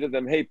say to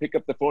them, hey, pick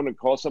up the phone and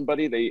call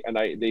somebody,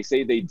 they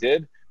say they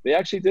did, they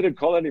actually didn't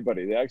call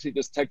anybody. They actually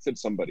just texted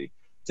somebody.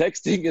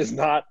 Texting is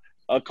not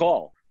a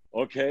call.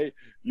 Okay,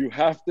 you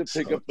have to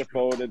pick up the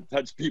phone and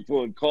touch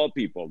people and call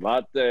people,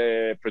 not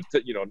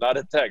not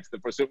a text.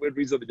 And for some weird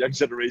reason, the young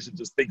generation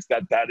just thinks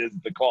that is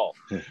the call.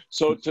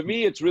 So to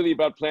me, it's really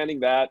about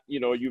planning that.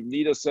 You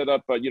need to set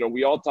up.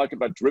 We all talk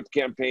about drip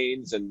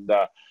campaigns and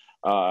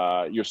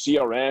your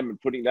CRM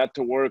and putting that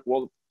to work.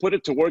 Well, put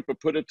it to work, but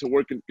put it to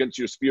work against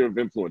your sphere of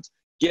influence.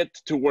 Get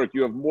to work.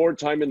 You have more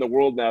time in the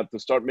world now to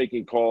start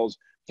making calls,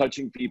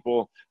 touching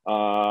people,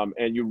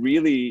 and you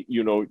really,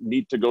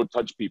 need to go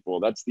touch people.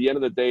 That's the end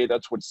of the day.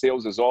 That's what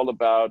sales is all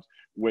about.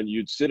 When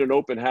you sit in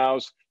open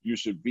house, you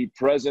should be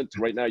present.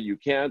 Right now you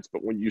can't,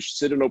 but when you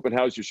sit in open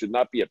house, you should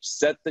not be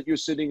upset that you're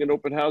sitting in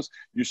open house.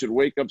 You should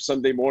wake up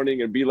Sunday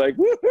morning and be like,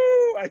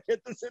 woohoo, I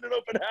get to sit in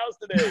open house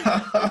today.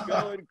 And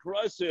go and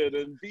crush it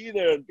and be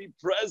there and be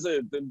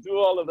present and do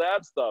all of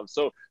that stuff.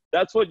 So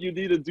that's what you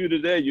need to do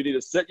today. You need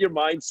to set your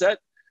mindset.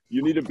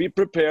 You need to be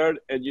prepared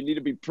and you need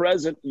to be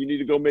present. You need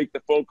to go make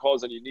the phone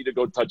calls and you need to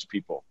go touch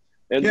people.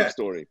 End of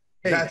story.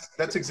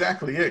 That's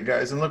exactly it,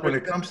 guys. And look, when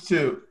it comes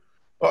to,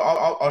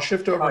 well, I'll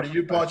shift over to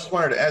you, Paul. I just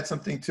wanted to add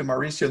something to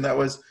Mauricio, and that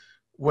was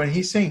when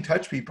he's saying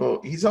touch people,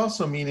 he's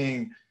also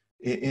meaning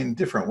in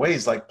different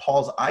ways, like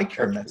Paul's eye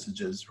care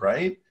messages,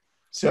 right?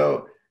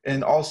 So,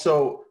 and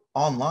also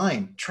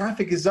online,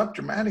 traffic is up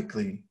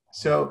dramatically.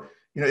 So,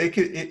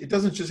 it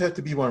doesn't just have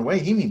to be one way.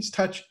 He means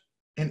touch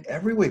in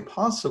every way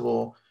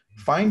possible.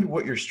 Find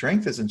what your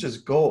strength is and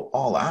just go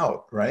all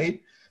out,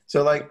 right?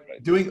 So like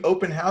doing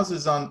open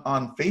houses on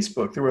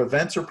Facebook through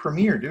events or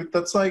Premiere, dude,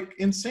 that's like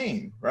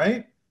insane,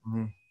 right?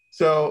 Mm-hmm.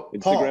 So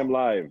Instagram Paul,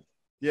 Live.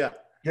 Yeah.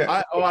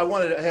 I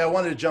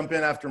wanted to jump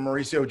in after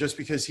Mauricio just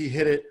because he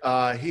hit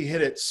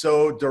it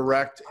so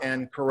direct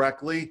and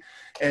correctly.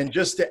 And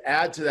just to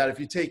add to that, if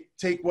you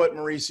take what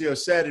Mauricio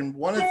said, and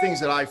one of the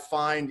things that I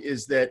find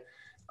is that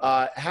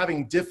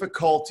having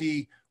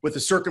difficulty with the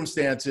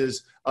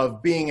circumstances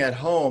of being at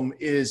home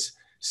is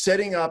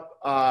setting up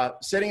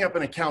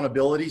an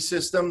accountability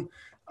system,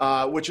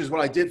 which is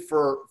what I did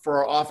for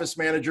our office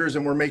managers,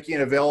 and we're making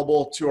it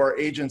available to our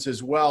agents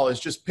as well, is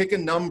just pick a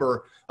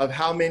number of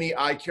how many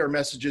eye care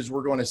messages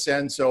we're going to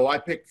send. So I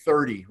picked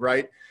 30,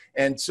 right?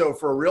 And so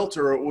for a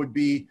realtor, it would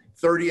be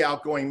 30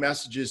 outgoing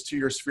messages to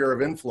your sphere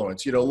of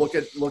influence. Look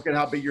at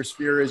how big your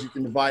sphere is. You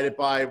can divide it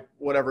by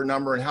whatever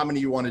number and how many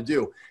you want to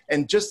do.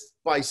 And just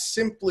by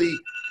simply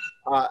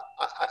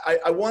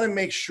I want to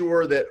make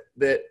sure that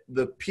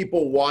the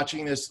people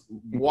watching this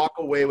walk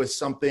away with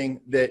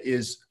something that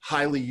is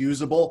highly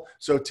usable.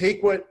 So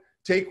take what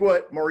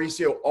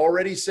Mauricio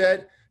already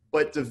said,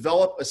 but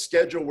develop a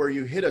schedule where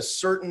you hit a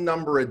certain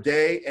number a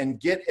day and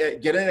get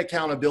an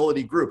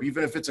accountability group,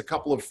 even if it's a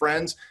couple of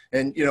friends,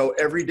 and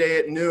every day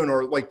at noon,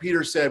 or like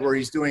Peter said, where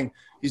he's doing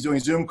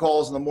Zoom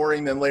calls in the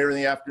morning, then later in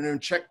the afternoon,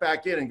 check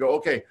back in and go,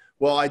 okay,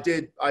 well, I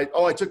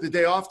took the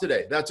day off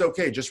today. That's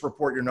okay. Just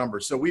report your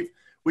numbers. So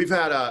we've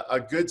had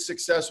a good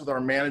success with our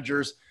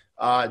managers,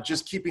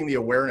 just keeping the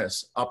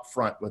awareness up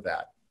front with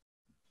that.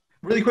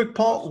 Really quick,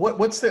 Paul,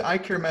 what's the eye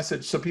care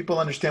message so people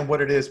understand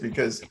what it is?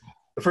 Because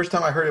the first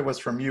time I heard it was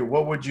from you.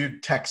 What would you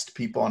text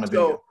people on a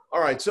video? All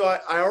right. So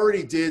I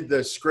already did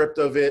the script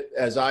of it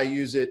as I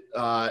use it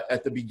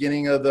at the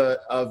beginning of the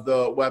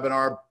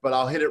webinar, but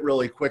I'll hit it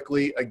really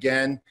quickly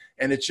again.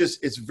 And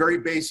it's very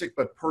basic,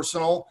 but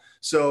personal.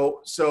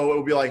 So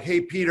it'll be like,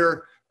 hey,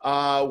 Peter,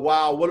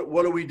 wow,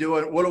 what are we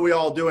doing? What are we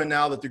all doing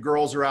now that the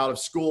girls are out of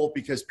school?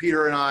 Because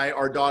Peter and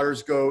our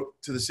daughters go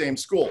to the same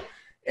school.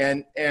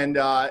 And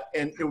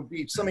it would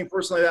be something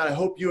personal like that. I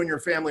hope you and your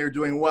family are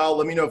doing well.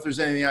 Let me know if there's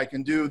anything I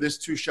can do. This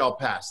too shall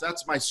pass.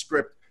 That's my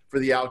script for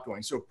the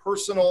outgoing. So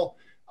personal,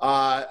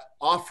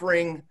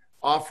 offering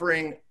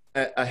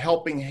a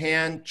helping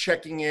hand,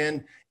 checking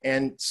in,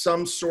 and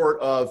some sort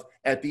of,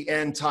 at the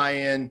end,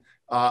 tie-in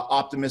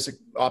optimistic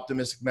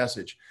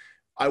message.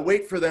 I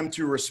wait for them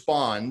to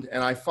respond,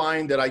 and I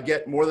find that I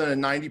get more than a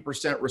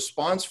 90%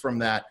 response from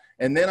that.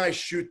 And then I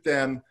shoot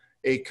them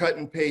a cut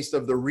and paste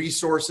of the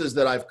resources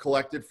that I've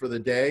collected for the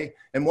day.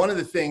 And one of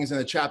the things in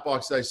the chat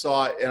box that I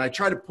saw, and I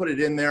try to put it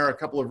in there, a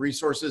couple of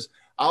resources,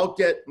 I'll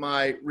get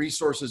my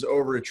resources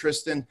over to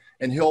Tristan,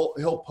 and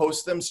he'll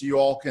post them so you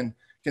all can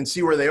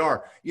see where they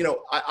are. You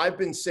know, I've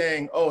been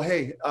saying, oh,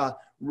 hey,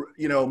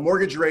 you know,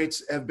 mortgage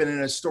rates have been an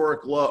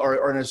historic low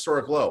or an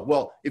historic low.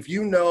 Well, if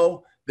you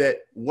know that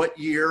what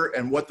year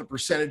and what the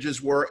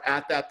percentages were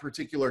at that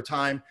particular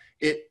time,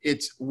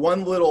 it's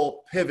one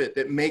little pivot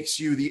that makes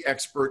you the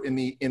expert in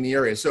the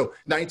area. So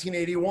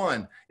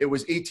 1981, it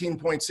was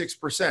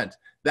 18.6%.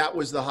 That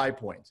was the high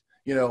point,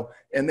 you know,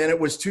 and then it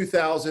was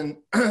 2000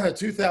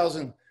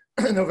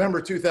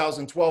 November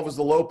 2012 was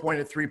the low point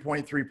at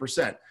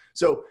 3.3%.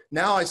 So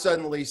now I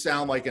suddenly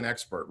sound like an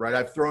expert, right?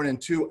 I've thrown in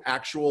 2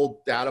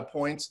 actual data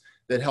points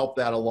that help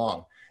that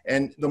along.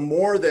 And the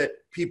more that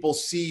people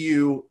see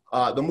you,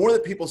 as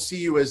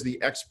the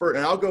expert,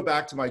 and I'll go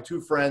back to my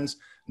 2 friends,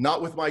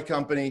 not with my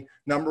company,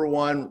 number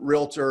 1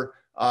 realtor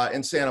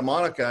in Santa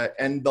Monica.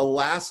 And the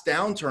last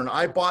downturn,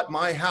 I bought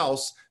my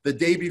house the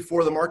day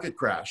before the market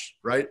crash,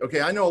 right? Okay,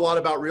 I know a lot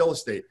about real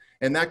estate,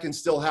 and that can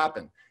still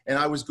happen. And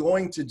I was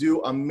going to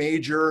do a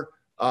major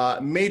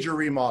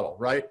remodel,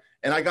 right?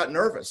 And I got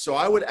nervous. So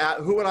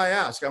who would I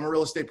ask? I'm a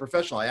real estate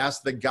professional. I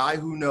asked the guy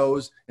who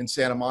knows in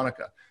Santa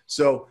Monica.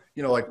 So,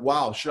 you know, like,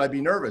 wow, should I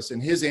be nervous?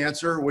 And his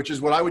answer, which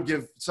is what I would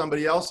give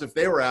somebody else if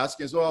they were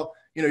asking, is, well,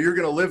 you know, you're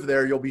going to live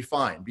there. You'll be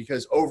fine,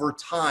 because over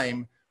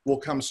time we'll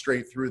come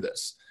straight through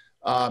this.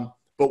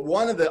 But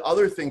one of the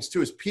other things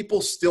too is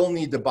people still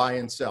need to buy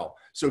and sell.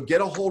 So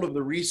get a hold of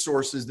the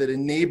resources that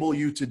enable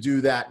you to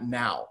do that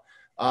now.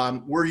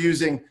 We're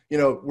using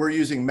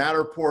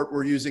Matterport.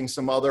 We're using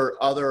some other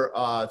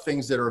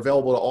things that are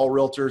available to all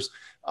realtors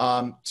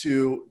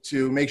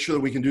to make sure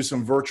that we can do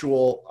some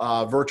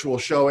virtual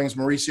showings.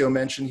 Mauricio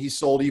mentioned he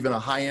sold even a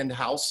high-end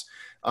house,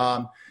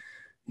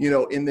 you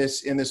know, in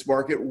this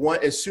market.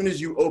 As soon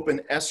as you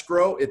open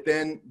escrow, it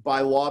then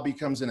by law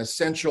becomes an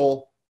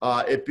essential.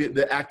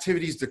 The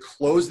activities to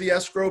close the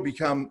escrow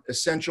become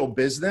essential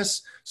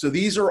business. So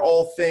these are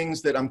all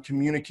things that I'm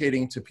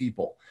communicating to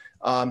people.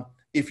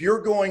 If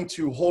you're going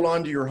to hold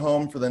on to your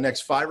home for the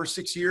next 5 or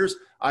 6 years,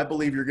 I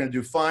believe you're going to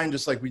do fine,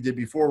 just like we did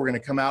before. We're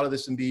going to come out of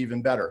this and be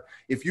even better.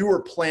 If you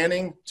were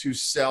planning to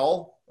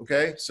sell,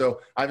 okay,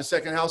 so I have a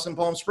second house in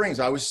Palm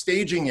Springs. I was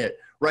staging it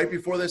right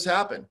before this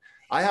happened.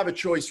 I have a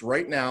choice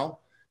right now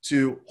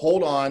to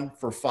hold on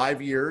for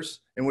 5 years,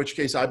 in which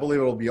case I believe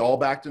it'll be all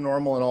back to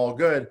normal and all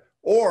good,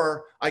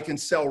 or I can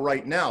sell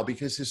right now,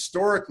 because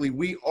historically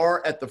we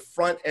are at the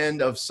front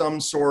end of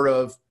some sort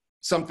of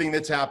something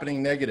that's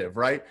happening negative,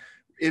 right?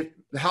 If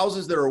the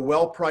houses that are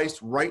well priced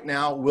right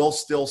now will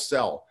still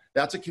sell.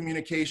 That's a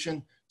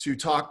communication to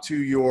talk to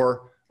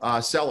your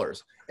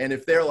sellers. And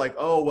if they're like,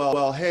 oh,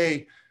 well,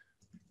 hey,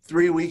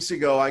 3 weeks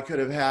ago I could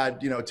have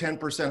had, you know,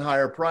 10%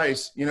 higher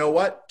price. You know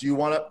what? Do you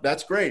want to?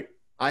 That's great.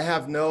 I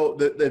have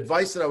the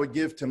advice that I would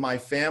give to my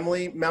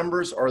family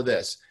members are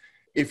this.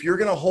 If you're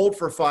going to hold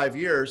for 5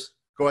 years,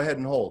 go ahead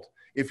and hold.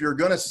 If you're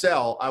going to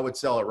sell, I would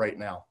sell it right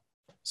now.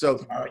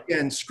 So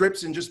again,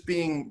 scripts and just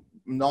being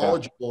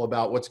knowledgeable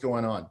about what's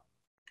going on.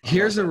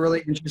 Here's a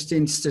really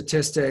interesting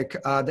statistic.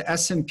 The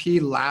S&P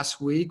last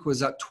week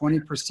was up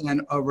 20%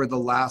 over the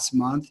last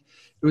month.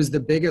 It was the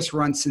biggest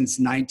run since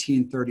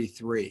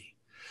 1933.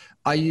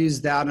 I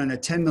used that on a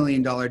 $10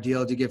 million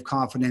deal to give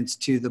confidence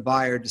to the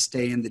buyer to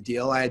stay in the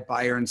deal. I had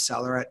buyer and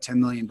seller at $10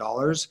 million.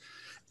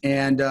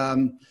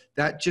 And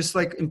that just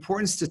like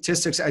important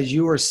statistics, as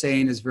you were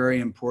saying, is very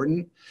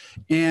important.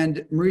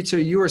 And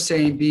Maurizio, you were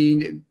saying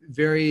being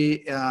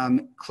very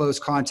close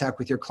contact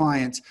with your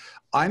clients.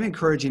 I'm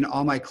encouraging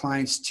all my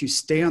clients to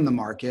stay on the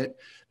market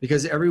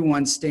because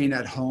everyone's staying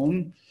at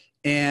home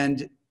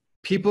and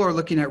people are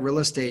looking at real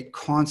estate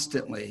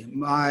constantly.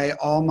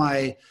 All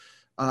my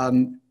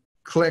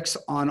clicks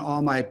on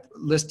all my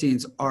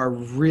listings are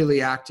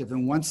really active.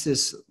 And once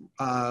this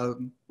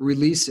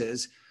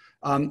releases,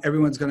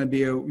 everyone's going to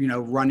be,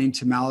 running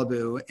to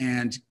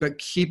Malibu but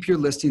keep your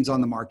listings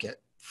on the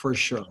market for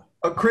sure.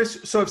 Chris,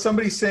 so if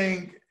somebody's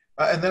saying,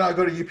 and then I'll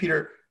go to you,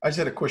 Peter. I just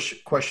had a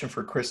question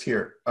for Chris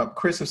here.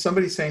 Chris, if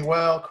somebody's saying,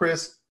 well,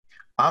 Chris,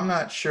 I'm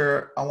not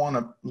sure I want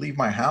to leave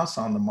my house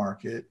on the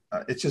market.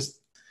 It's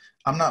just,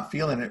 I'm not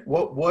feeling it.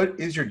 What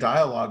is your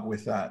dialogue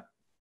with that?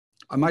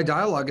 My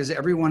dialogue is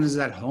everyone is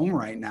at home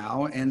right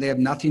now and they have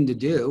nothing to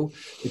do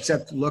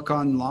except look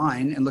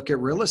online and look at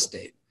real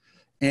estate.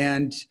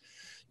 And,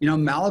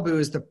 Malibu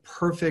is the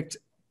perfect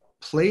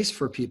place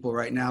for people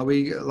right now.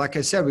 Like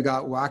I said, we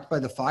got whacked by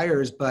the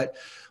fires, but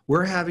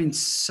we're having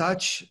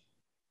such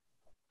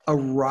a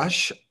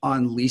rush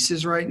on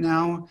leases right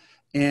now.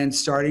 and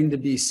starting to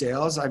be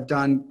sales. I've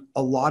done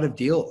a lot of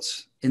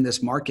deals in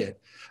this market.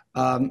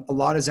 A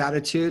lot is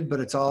attitude, but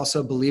it's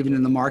also believing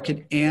in the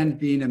market and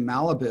being in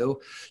Malibu.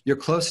 You're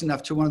close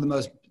enough to one of the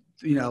most,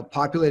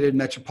 populated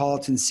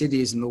metropolitan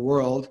cities in the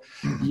world,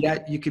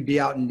 yet you could be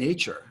out in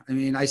nature. I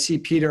mean, I see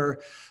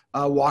Peter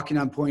walking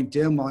on Point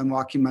Dim while I'm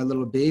walking my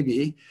little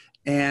baby,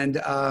 and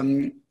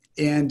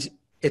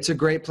it's a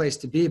great place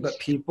to be. But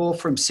people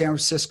from San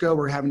Francisco,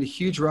 we're having a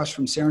huge rush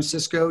from San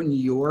Francisco, New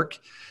York,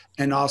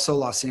 and also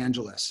Los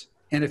Angeles,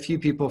 and a few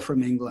people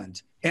from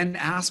England and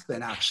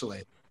Aspen,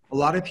 actually. A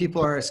lot of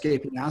people are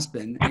escaping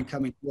Aspen and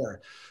coming here.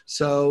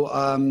 So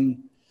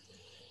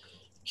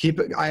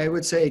I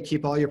would say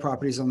keep all your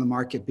properties on the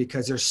market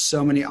because there's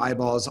so many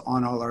eyeballs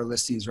on all our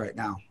listings right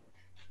now.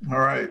 All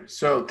right.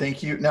 So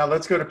thank you. Now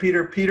let's go to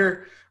Peter.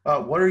 Peter,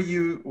 what are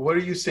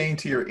you saying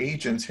to your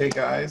agents? Hey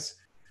guys,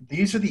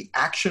 these are the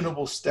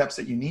actionable steps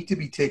that you need to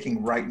be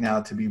taking right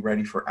now to be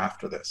ready for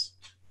after this.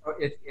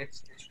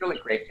 It's really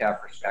great to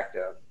have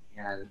perspective.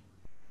 And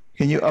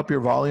can you up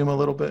your volume a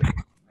little bit?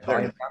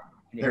 Can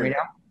you hear me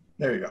now?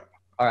 There you go.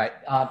 All right.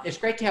 It's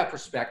great to have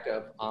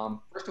perspective.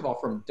 First of all,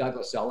 from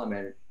Douglas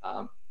Elliman,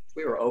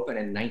 we were open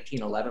in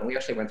 1911. We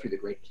actually went through the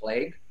Great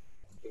Plague.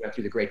 We went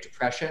through the Great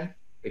Depression.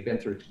 We've been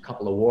through a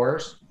couple of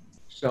wars.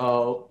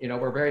 So,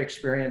 we're very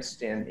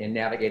experienced in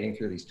navigating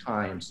through these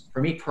times.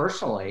 For me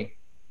personally,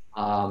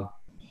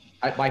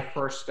 my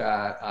first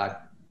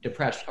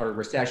depression or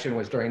recession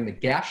was during the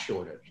gas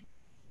shortage.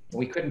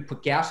 We couldn't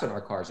put gas in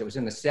our cars. It was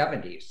in the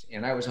 70s.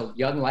 And I was a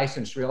young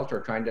licensed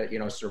realtor trying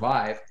to,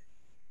 survive.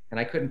 And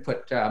I couldn't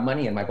put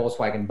money in my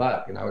Volkswagen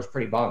Bug, and I was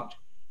pretty bummed.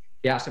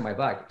 Gas in my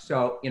Bug.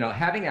 So,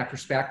 having that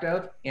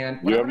perspective and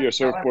you have your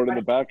surfboard in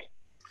the back.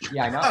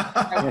 Yeah, I know.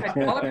 What I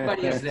tell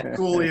everybody is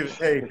this.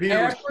 Hey,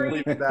 Peter was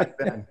cool back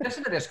then.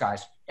 Listen to this,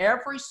 guys.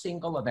 Every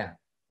single event,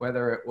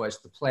 whether it was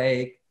the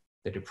plague,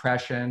 the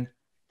depression,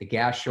 the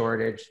gas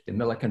shortage, the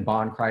Millikan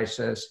bond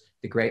crisis,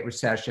 the Great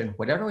Recession,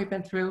 whatever we've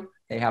been through,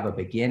 they have a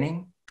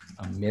beginning,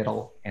 a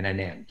middle, and an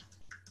end.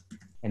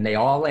 And they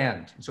all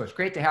end. So it's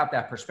great to have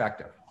that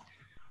perspective.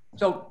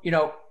 So,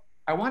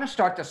 I want to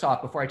start this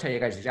off before I tell you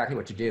guys exactly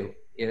what to do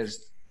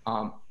is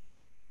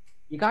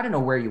you got to know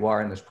where you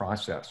are in this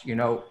process.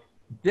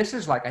 This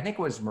is like, I think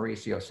it was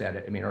Mauricio said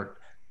it.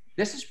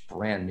 This is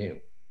brand new.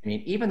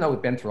 Even though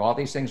we've been through all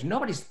these things,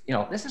 nobody's,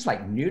 this is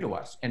like new to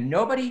us and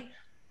nobody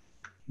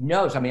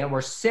knows.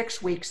 We're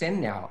 6 weeks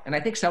in now. And I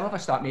think some of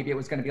us thought maybe it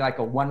was going to be like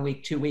a 1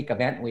 week, 2 week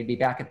event and we'd be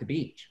back at the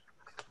beach,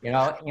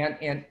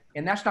 and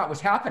that's not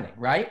what's happening.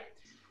 Right.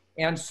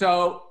 And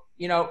so,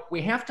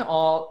 we have to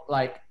all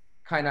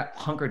kind of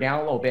hunker down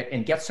a little bit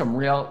and get some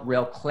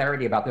real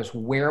clarity about this,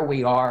 where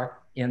we are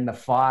in the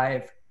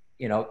 5,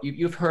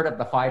 you've heard of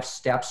the 5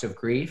 steps of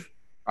grief.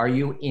 Are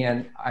you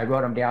in, I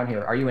wrote them down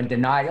here. Are you in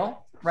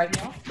denial right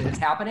now that it's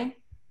happening?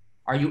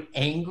 Are you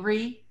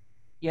angry,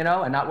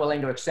 and not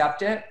willing to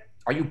accept it?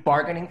 Are you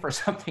bargaining for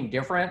something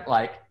different?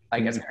 Like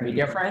it's going to be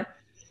different.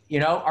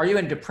 Are you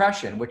in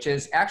depression, which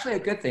is actually a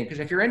good thing? Because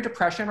if you're in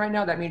depression right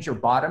now, that means you're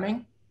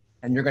bottoming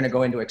and you're going to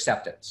go into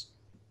acceptance,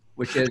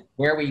 which is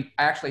where we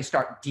actually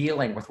start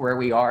dealing with where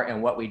we are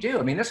and what we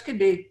do. This could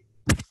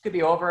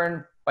be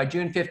over by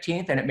June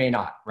 15th and it may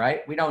not,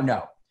 right? We don't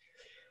know.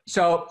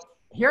 So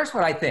here's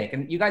what I think,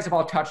 and you guys have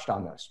all touched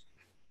on this.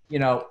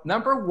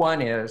 Number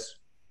 1 is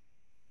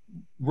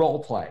role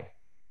play.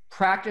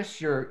 Practice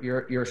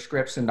your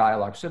scripts and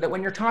dialogue so that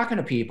when you're talking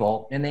to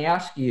people and they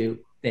ask you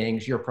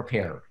things, you're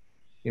prepared.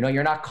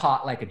 You're not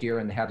caught like a deer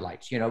in the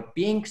headlights.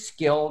 Being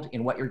skilled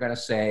in what you're going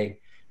to say,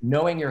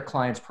 knowing your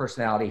client's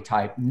personality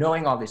type,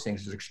 knowing all these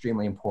things is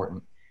extremely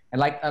important. And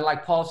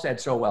like Paul said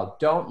so well,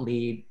 don't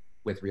lead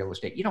with real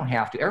estate. You don't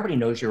have to. Everybody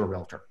knows you're a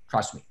realtor.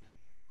 Trust me.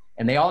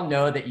 And they all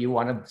know that you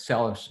want to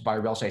sell and buy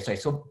real estate.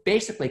 So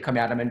basically come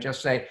at them and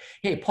just say,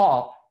 hey,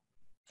 Paul,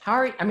 how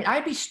are you?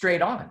 I'd be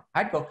straight on.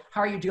 I'd go,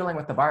 how are you dealing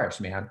with the virus,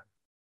 man?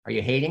 Are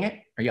you hating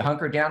it? Are you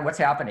hunkered down? What's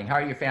happening? How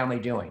are your family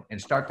doing?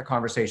 And start the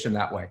conversation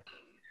that way.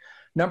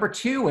 Number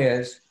 2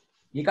 is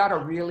you got to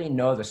really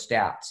know the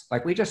stats.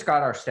 Like we just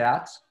got our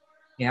stats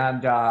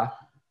and,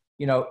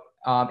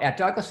 at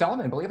Douglas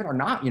Elliman, believe it or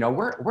not,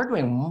 we're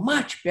doing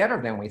much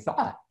better than we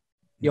thought.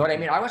 You know what I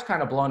mean? I was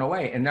kind of blown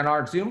away. And then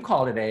our Zoom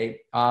call today,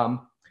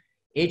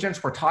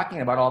 agents were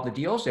talking about all the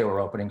deals they were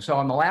opening.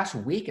 So in the last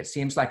week, it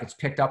seems like it's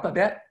picked up a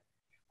bit.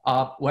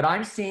 What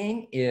I'm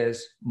seeing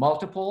is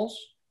multiples.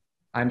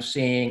 I'm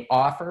seeing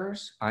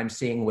offers. I'm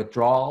seeing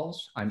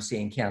withdrawals. I'm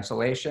seeing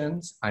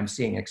cancellations. I'm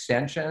seeing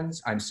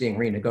extensions. I'm seeing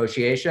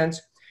renegotiations.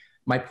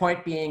 My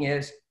point being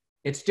is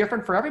it's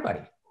different for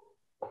everybody.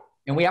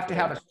 And we have to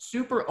have a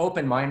super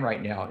open mind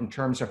right now in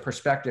terms of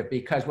perspective,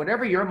 because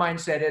whatever your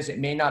mindset is, it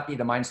may not be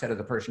the mindset of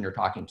the person you're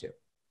talking to.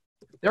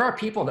 There are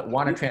people that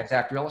want to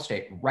transact real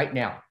estate right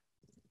now.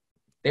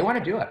 They want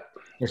to do it.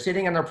 They're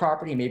sitting in their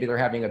property. Maybe they're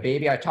having a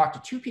baby. I talked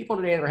to 2 people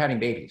today that are having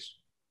babies.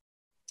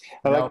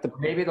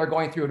 Maybe they're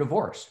going through a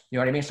divorce. You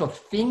know what I mean? So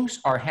things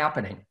are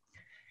happening.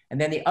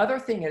 And then the other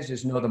thing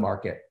is know the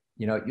market.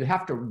 You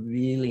have to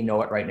really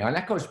know it right now. And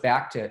that goes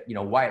back to,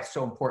 why it's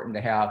so important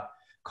to have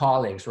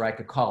colleagues, or I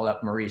could call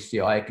up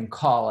Mauricio, I can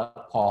call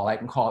up Paul, I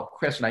can call up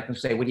Chris, and I can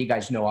say, what do you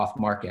guys know off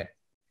market?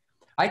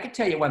 I could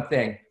tell you one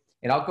thing,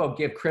 and I'll go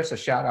give Chris a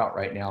shout out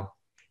right now,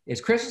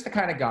 is Chris is the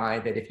kind of guy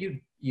that if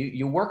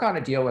you work on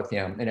a deal with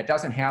him and it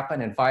doesn't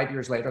happen, and 5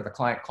 years later the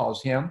client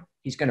calls him,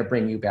 he's going to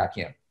bring you back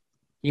in.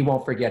 He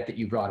won't forget that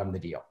you brought him the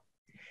deal.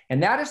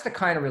 And that is the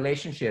kind of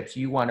relationships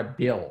you want to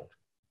build.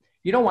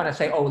 You don't want to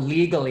say, oh,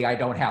 legally I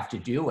don't have to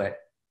do it,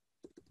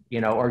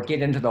 or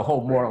get into the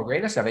whole moral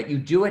greatness of it. You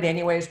do it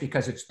anyways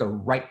because it's the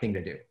right thing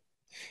to do.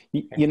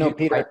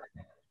 Peter,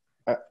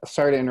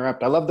 sorry to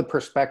interrupt. I love the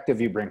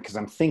perspective you bring, because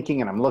I'm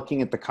thinking and I'm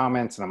looking at the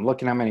comments and I'm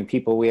looking how many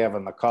people we have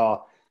on the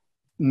call.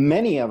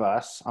 Many of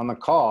us on the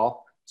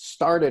call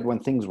started when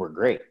things were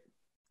great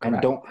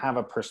and don't have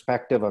a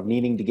perspective of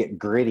needing to get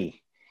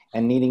gritty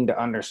and needing to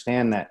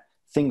understand that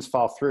things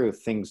fall through,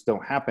 things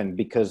don't happen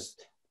because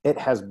it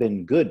has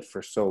been good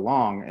for so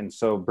long. And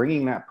so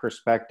bringing that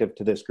perspective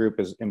to this group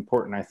is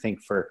important, I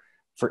think, for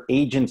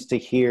agents to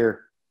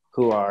hear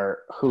who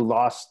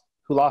lost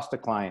a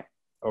client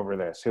over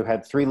this, who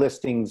had 3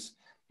 listings,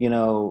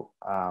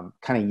 kind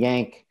of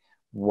yank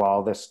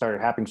while this started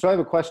happening. So I have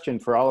a question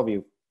for all of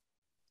you.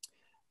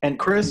 And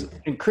Chris,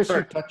 you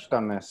touched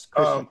on this.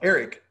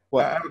 Eric,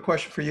 I have a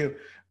question for you,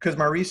 because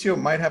Mauricio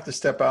might have to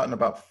step out in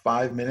about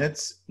 5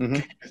 minutes. Mm-hmm.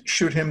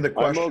 Shoot him the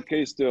question. I'm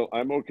okay still.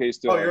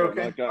 Oh, you're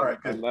okay. All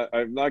right,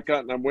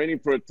 good. I'm waiting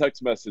for a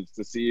text message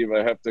to see if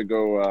I have to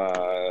go,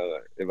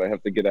 if I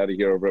have to get out of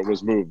here or it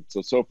was moved.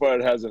 So far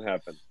it hasn't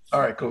happened.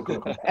 All right, cool.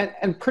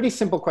 And pretty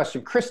simple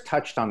question. Chris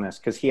touched on this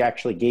because he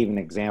actually gave an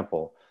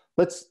example.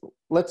 Let's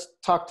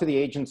talk to the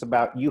agents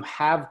about, you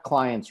have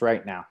clients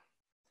right now.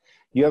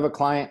 You have a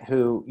client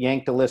who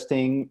yanked a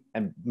listing,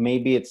 and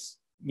maybe it's,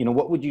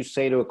 what would you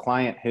say to a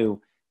client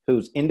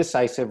who's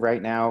indecisive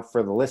right now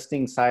for the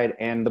listing side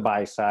and the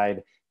buy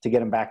side to get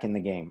them back in the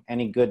game?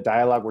 Any good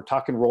dialogue? We're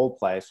talking role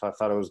play, so I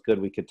thought it was good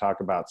we could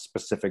talk about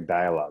specific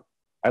dialogue.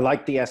 I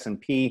like the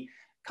S&P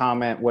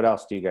comment. What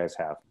else do you guys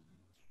have?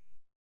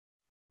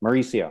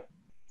 Mauricio.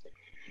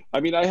 I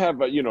mean, I have,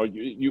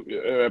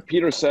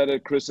 Peter said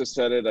it, Chris has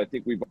said it, I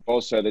think we've all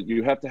said it.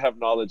 You have to have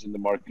knowledge in the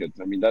market.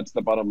 I mean, that's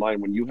the bottom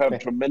line. When you have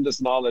tremendous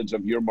knowledge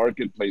of your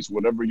marketplace,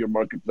 whatever your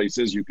marketplace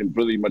is, you can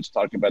really much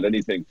talk about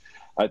anything.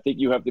 I think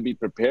you have to be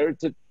prepared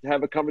to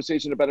have a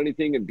conversation about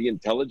anything and be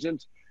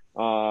intelligent.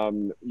 I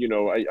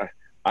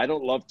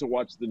don't love to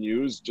watch the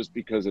news just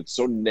because it's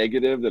so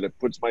negative that it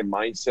puts my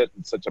mindset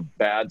in such a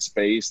bad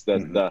space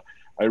that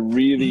I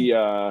really,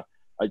 I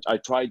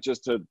try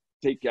just to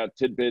take out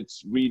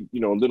tidbits, read,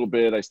 a little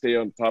bit. I stay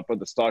on top of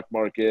the stock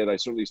market. I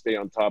certainly stay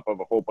on top of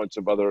a whole bunch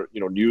of other,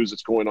 news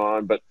that's going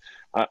on, but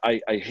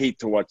I hate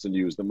to watch the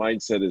news. The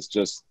mindset is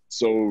just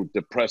so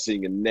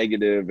depressing and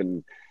negative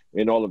and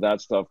all of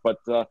that stuff. But,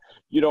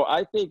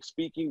 I think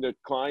speaking to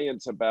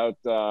clients about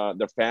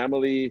their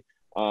family,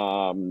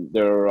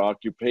 their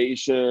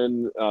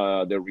occupation,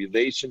 their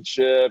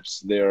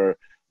relationships, their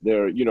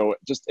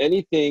just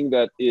anything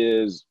that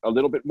is a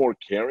little bit more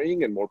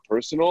caring and more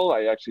personal,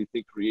 I actually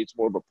think creates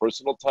more of a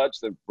personal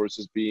touch than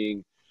versus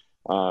being,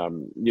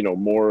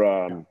 more,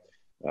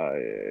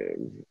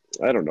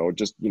 I don't know,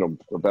 just,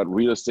 about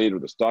real estate or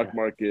the stock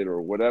market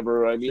or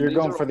whatever. I mean, so you're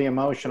going for the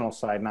emotional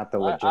side, not the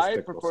logistical I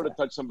prefer side. to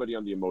touch somebody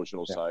on the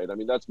emotional side. I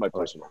mean, that's my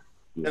personal.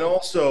 And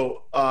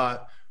also,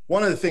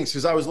 one of the things,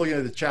 because I was looking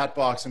at the chat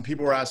box and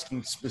people were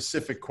asking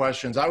specific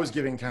questions, I was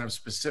giving kind of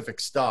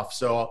specific stuff.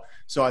 So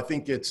I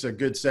think it's a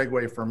good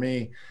segue for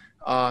me.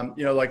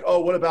 Like, oh,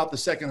 what about the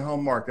second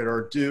home market?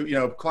 Or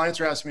clients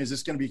are asking me, is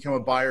this going to become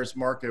a buyer's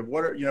market?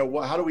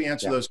 How do we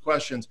answer those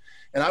questions?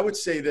 And I would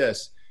say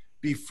this,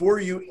 before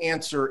you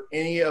answer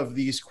any of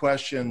these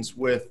questions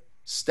with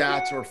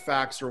stats or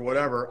facts or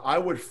whatever, I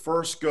would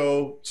first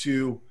go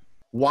to,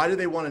 why do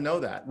they want to know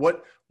that?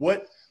 What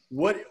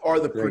are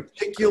the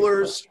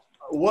particulars?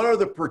 What are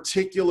the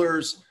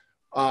particulars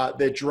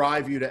that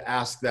drive you to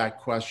ask that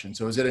question?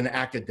 So is it an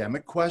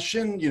academic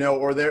question,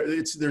 or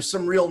there's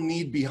some real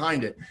need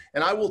behind it?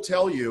 And I will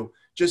tell you,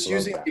 just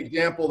using the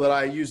example that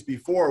I used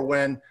before,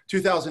 when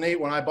 2008,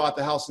 when I bought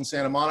the house in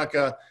Santa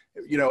Monica,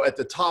 at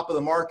the top of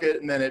the market,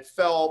 and then it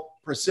fell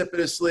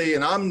precipitously,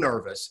 and I'm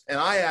nervous. And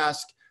I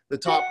asked the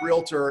top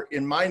realtor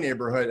in my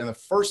neighborhood, and the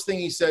first thing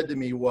he said to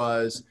me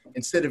was,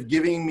 instead of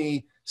giving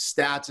me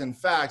stats and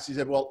facts, he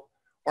said, well,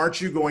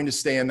 aren't you going to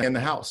stay in the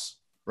house?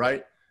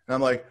 Right? And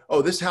I'm like,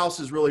 oh, this house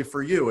is really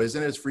for you,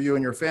 isn't it? It's for you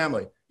and your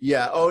family.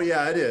 Yeah. Oh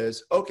yeah, it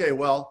is. Okay.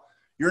 Well,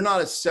 you're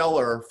not a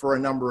seller for a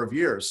number of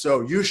years,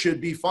 so you should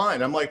be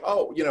fine. I'm like,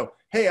 oh,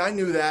 hey, I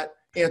knew that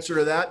answer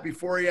to that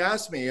before he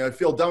asked me. I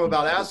feel dumb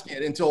about asking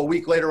it until a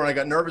week later when I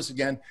got nervous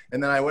again,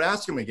 and then I would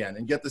ask him again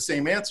and get the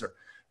same answer.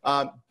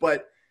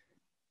 But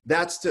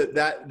that's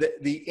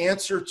the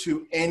answer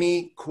to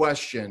any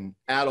question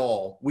at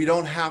all. We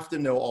don't have to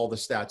know all the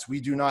stats. We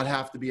do not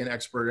have to be an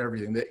expert at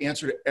everything. The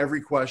answer to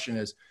every question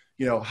is,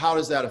 how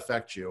does that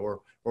affect you?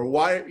 Or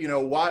why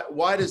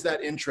does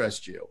that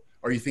interest you?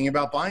 Are you thinking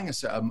about buying a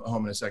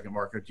home in a second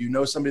market? Do you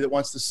know somebody that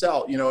wants to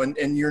sell?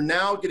 And you're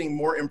now getting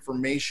more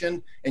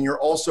information, and you're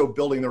also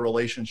building the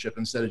relationship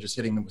instead of just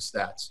hitting them with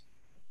stats.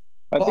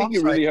 I think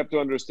you really have to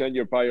understand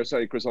your buyer.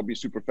 Sorry, Chris, I'll be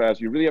super fast.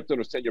 You really have to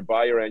understand your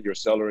buyer and your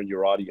seller and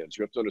your audience.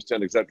 You have to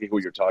understand exactly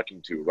who you're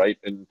talking to, right?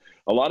 And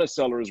a lot of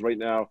sellers right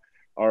now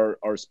are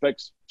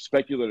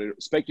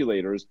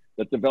speculators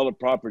that develop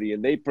property,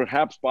 and they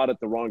perhaps bought at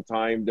the wrong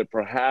time. They're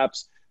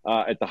perhaps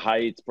at the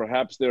height.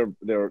 Perhaps their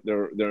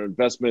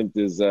investment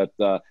is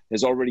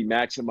has already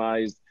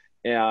maximized.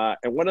 And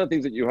one of the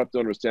things that you have to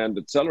understand,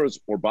 that sellers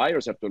or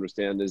buyers have to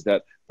understand, is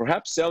that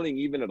perhaps selling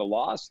even at a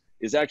loss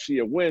is actually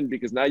a win,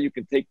 because now you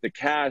can take the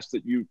cash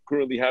that you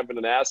currently have in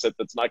an asset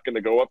that's not going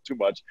to go up too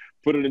much,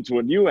 put it into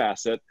a new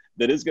asset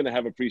that is going to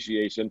have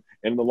appreciation,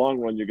 and in the long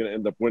run, you're going to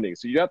end up winning.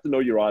 So you have to know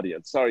your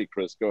audience. Sorry,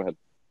 Chris, go ahead.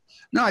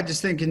 No, I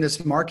just think in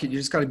this market, you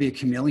just got to be a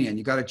chameleon.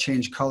 You got to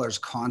change colors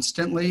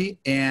constantly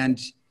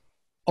and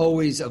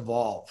always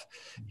evolve.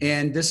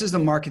 And this is the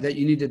market that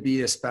you need to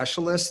be a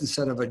specialist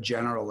instead of a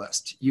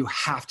generalist. You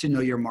have to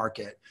know your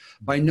market.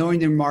 By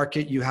knowing your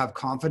market, you have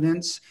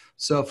confidence.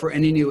 So for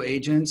any new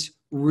agents,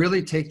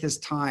 really take this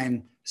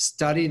time,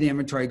 study the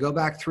inventory, go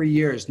back 3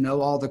 years, know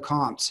all the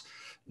comps,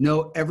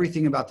 know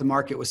everything about the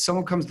market. When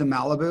someone comes to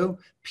Malibu,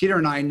 Peter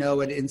and I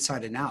know it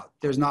inside and out.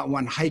 There's not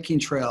one hiking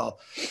trail,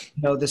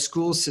 the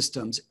school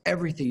systems,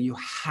 everything. You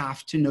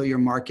have to know your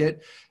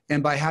market.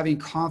 And by having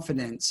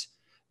confidence,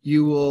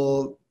 you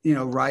will,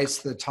 rise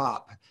to the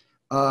top.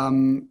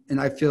 And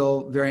I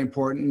feel very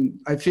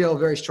important. I feel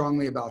very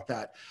strongly about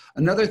that.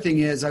 Another thing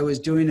is, I was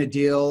doing a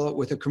deal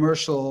with a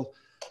commercial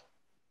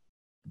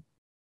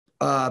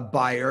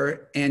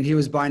buyer, and he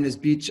was buying his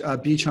beach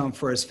home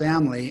for his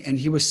family. And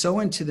he was so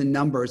into the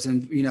numbers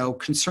and,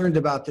 concerned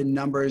about the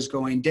numbers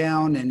going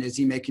down. And is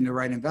he making the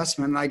right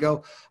investment?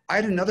 And I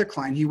had another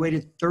client. He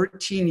waited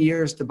 13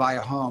 years to buy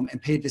a home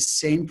and paid the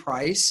same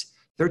price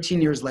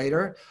 13 years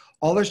later.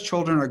 All his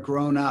children are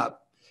grown up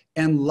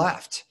and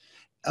left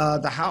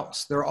the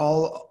house. They're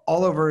all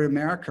over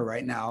America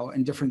right now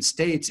in different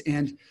states.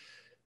 And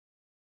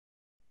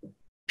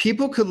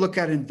people could look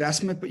at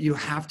investment, but you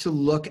have to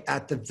look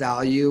at the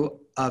value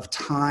of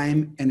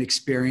time and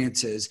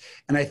experiences.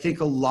 And I think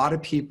a lot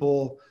of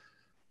people,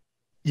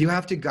 you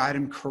have to guide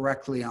them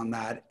correctly on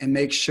that and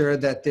make sure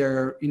that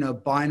they're,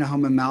 buying a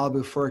home in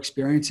Malibu for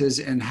experiences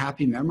and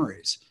happy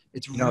memories.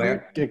 It's really,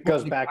 it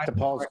goes back to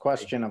Paul's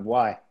question of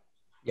why.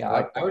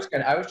 Yeah, I was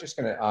just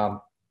gonna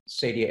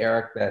say to you,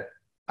 Eric, that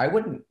I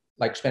wouldn't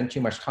spend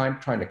too much time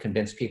trying to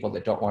convince people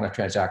that don't want to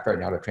transact right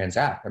now to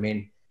transact. I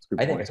mean,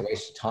 I think it's a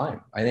waste of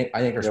time. I think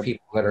there's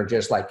people that are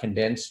just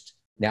convinced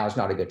now is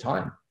not a good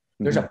time.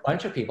 There's a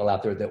bunch of people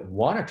out there that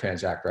want to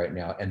transact right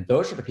now, and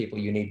those are the people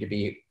you need to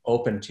be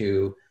open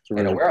to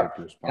and aware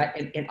of.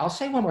 And I'll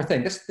say one more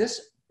thing.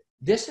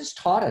 This has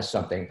taught us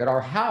something, that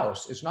our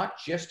house is not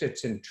just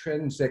its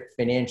intrinsic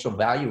financial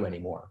value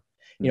anymore.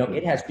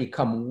 It has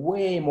become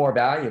way more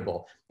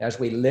valuable as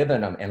we live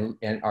in them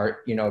and are,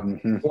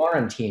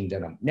 quarantined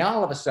in them. Now,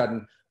 all of a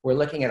sudden, we're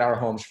looking at our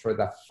homes for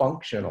the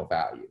functional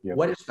value. Yep.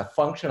 What is the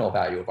functional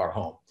value of our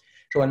home?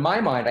 So in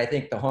my mind, I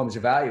think the home's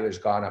value has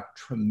gone up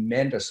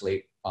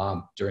tremendously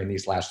during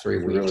these last 3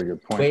 weeks, really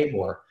good point. Way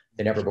more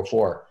than ever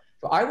before.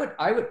 So I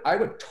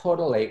would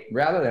totally,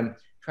 rather than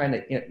trying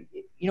to,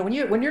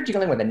 when you're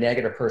dealing with a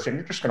negative person,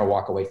 you're just going to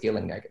walk away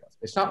feeling negative.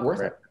 It's not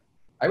worth it.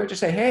 I would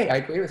just say, hey, I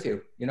agree with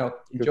you. Enjoy it.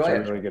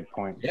 That's a really good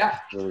point. Yeah.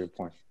 Really good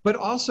point. But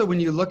also, when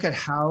you look at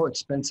how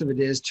expensive it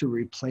is to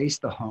replace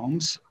the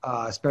homes,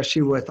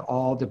 especially with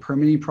all the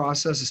permitting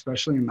process,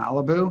 especially in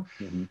Malibu,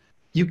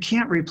 you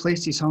can't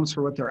replace these homes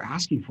for what they're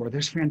asking for.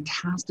 There's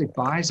fantastic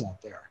buys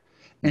out there.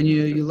 And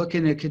you look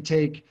and it could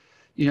take,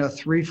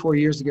 3-4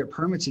 years to get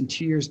permits and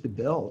 2 years to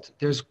build.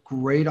 There's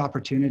great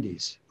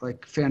opportunities,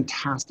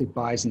 fantastic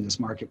buys in this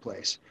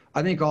marketplace.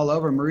 I think all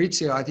over.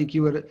 Maurizio, I think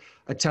you would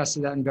attest to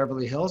that in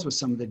Beverly Hills with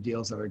some of the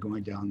deals that are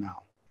going down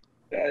now.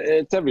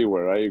 It's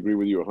everywhere. I agree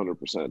with you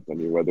 100%. I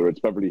mean, whether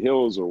it's Beverly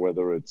Hills or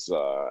whether it's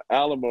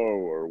Alamo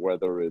or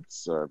whether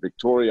it's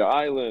Victoria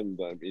Island,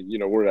 I mean,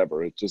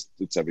 wherever.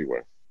 It's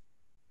everywhere.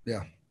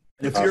 Yeah.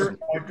 If you're,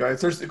 guys,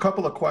 there's a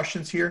couple of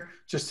questions here,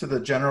 just to the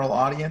general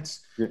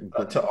audience,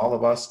 to all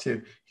of us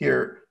to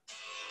hear.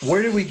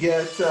 Where do we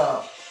get?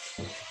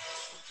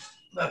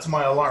 That's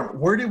my alarm.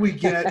 Where do we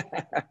get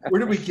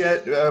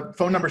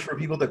phone numbers for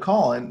people to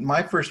call? And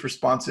my first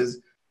response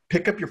is,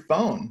 pick up your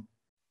phone.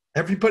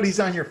 Everybody's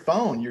on your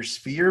phone. Your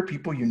sphere,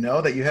 people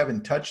that you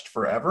haven't touched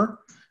forever,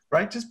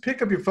 right? Just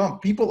pick up your phone.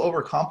 People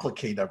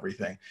overcomplicate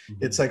everything.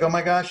 It's like, oh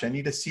my gosh, I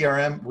need a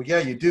CRM. Well,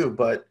 yeah, you do,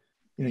 but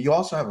you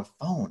also have a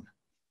phone.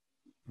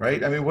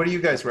 Right? I mean, what do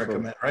you guys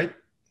recommend, right?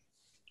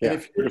 Yeah.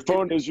 If your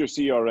phone is your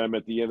CRM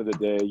at the end of the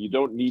day, you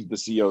don't need the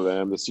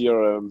CRM. The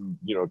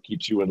CRM,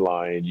 keeps you in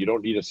line. You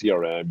don't need a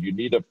CRM. You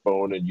need a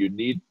phone, and you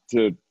need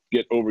to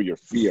get over your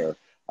fear.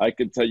 I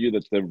can tell you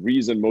that the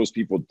reason most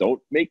people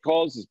don't make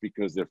calls is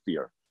because they're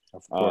fear.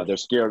 They're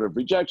scared of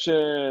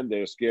rejection.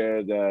 They're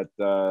scared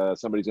that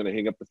somebody's going to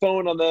hang up the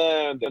phone on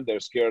them. Then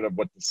they're scared of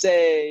what to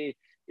say.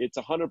 It's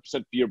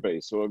 100%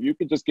 fear-based. So if you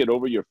can just get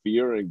over your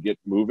fear and get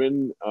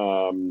moving,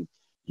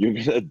 you're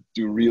going to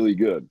do really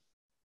good.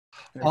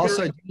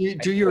 Also,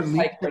 do your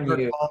lead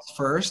calls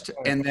first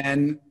and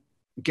then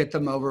get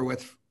them over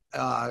with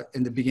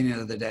in the beginning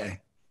of the day.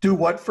 Do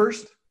what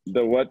first?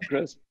 The what,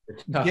 Chris?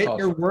 Get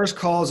your worst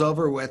calls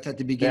over with at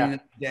the beginning of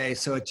the day,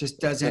 so it just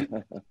doesn't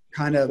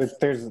kind of.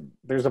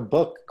 There's a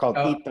book called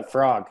Eat the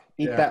Frog.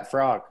 Eat That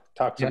Frog.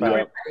 Talks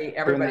about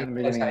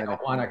everybody says I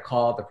don't want to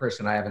call the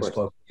person I haven't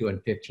spoken to in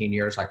 15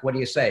 years. Like, what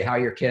do you say? How are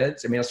your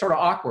kids? I mean, it's sort of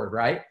awkward,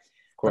 right?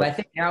 But I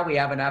think now we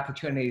have an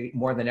opportunity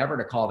more than ever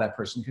to call that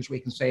person, because we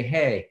can say,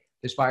 hey,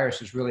 this virus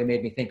has really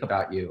made me think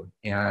about you.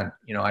 And,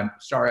 you know, I'm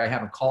sorry I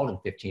haven't called in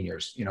 15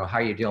 years. You know, how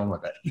are you dealing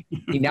with it?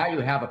 Now you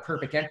have a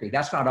perfect entry.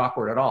 That's not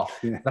awkward at all.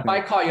 If I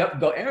call you up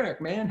and go,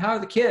 Eric, man, how are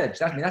the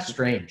kids? I mean, that's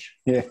strange.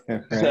 Yeah,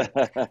 right.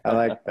 I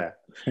like that.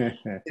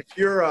 If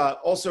you're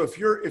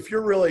if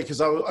you're really, because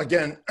I was,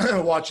 again,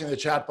 watching the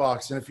chat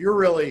box, and if you're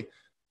really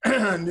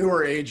a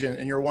newer agent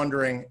and you're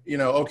wondering, you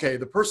know, okay,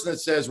 the person that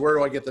says, where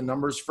do I get the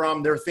numbers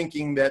from? They're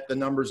thinking that the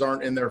numbers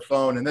aren't in their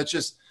phone. And let's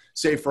just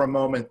say for a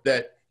moment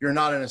that you're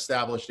not an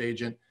established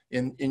agent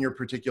in your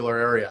particular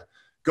area.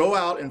 Go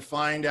out and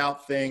find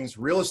out things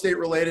real estate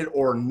related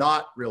or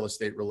not real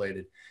estate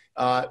related.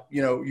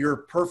 You know, you're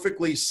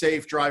perfectly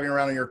safe driving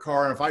around in your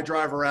car. And if I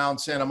drive around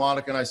Santa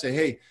Monica and I say,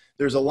 hey,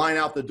 there's a line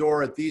out the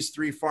door at these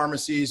 3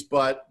 pharmacies,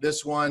 but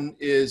this one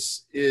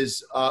is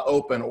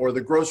open, or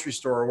the grocery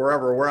store, or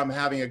wherever, where I'm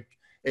having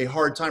a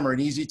hard time or an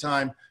easy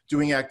time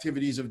doing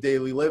activities of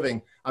daily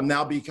living, I'm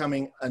now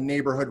becoming a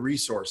neighborhood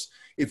resource.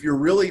 If you're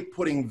really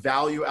putting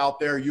value out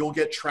there, you'll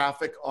get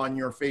traffic on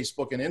your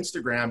Facebook and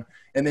Instagram,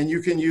 and then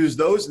you can use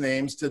those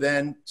names to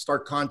then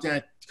start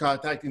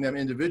contacting them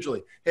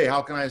individually. Hey,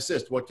 how can I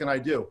assist? What can I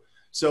do?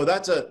 So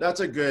that's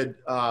a good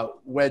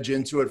wedge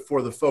into it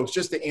for the folks,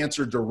 just to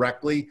answer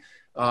directly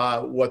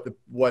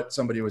what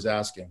somebody was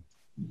asking.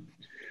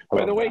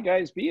 By the way,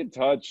 guys, be in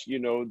touch. You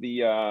know,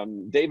 the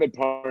David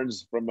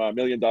Parnes from $1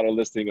 Million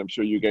Listing, I'm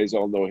sure you guys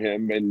all know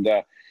him. And,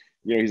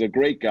 you know, he's a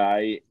great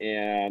guy.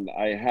 And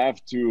I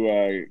have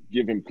to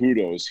give him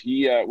kudos.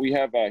 He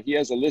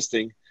has a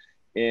listing,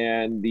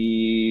 and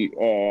the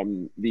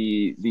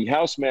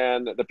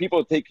houseman, the people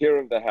that take care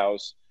of the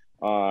house,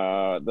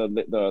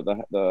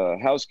 the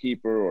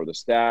housekeeper or the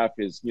staff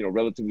is, you know,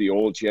 relatively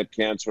old. She had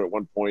cancer at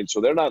one point,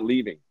 so they're not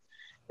leaving.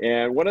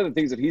 And one of the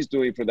things that he's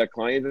doing for that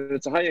client, and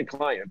it's a high-end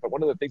client, but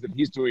one of the things that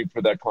he's doing for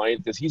that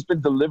client is he's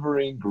been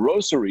delivering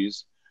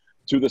groceries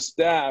to the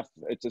staff.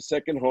 It's a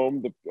second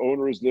home. The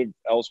owners live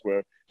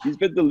elsewhere. He's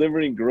been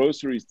delivering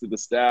groceries to the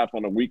staff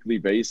on a weekly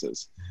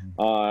basis.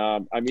 I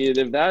mean,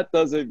 if that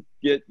doesn't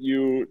get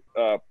you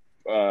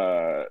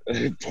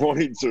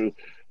points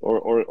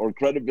or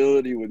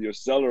credibility with your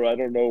seller, I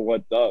don't know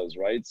what does,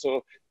 right?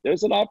 So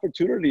there's an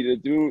opportunity to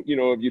do, you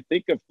know, if you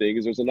think of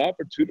things, there's an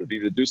opportunity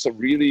to do some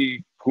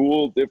really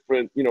cool,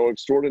 different, you know,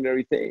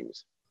 extraordinary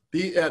things.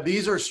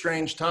 These are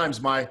strange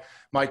times. My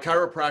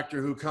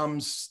chiropractor who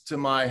comes to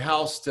my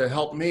house to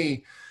help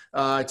me,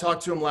 I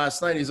talked to him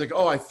last night. He's like,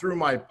 oh, I threw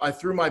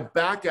my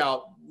back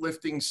out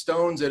lifting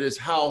stones at his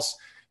house,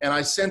 and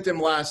I sent him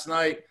last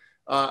night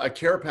a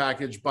care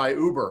package by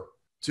Uber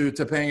to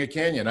Topanga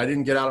Canyon. I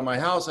didn't get out of my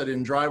house. I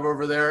didn't drive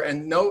over there.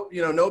 And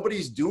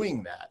nobody's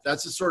doing that.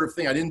 That's the sort of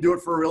thing. I didn't do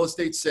it for a real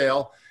estate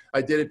sale.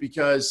 I did it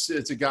because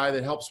it's a guy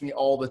that helps me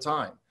all the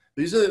time.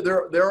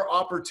 There are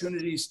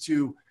opportunities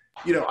to,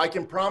 you know, I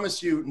can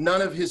promise you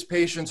none of his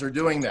patients are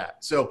doing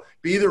that. So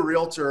be the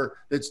realtor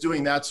that's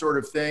doing that sort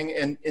of thing.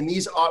 And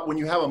these, when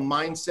you have a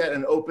mindset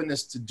and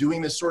openness to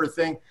doing this sort of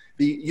thing,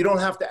 you don't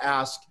have to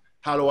ask,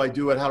 how do I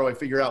do it? How do I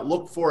figure it out?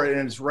 Look for it,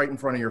 and it's right in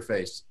front of your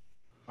face.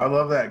 I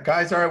love that.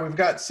 Guys, all right, we've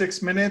got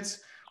 6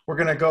 minutes. We're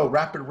going to go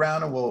rapid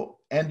round, and we'll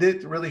end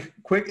it really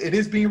quick. It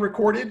is being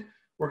recorded.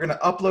 We're going to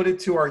upload it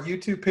to our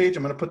YouTube page.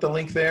 I'm going to put the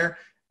link there.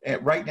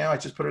 And right now, I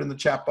just put it in the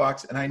chat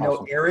box. And I know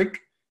awesome.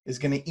 Eric is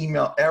going to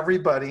email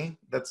everybody.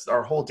 That's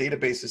our whole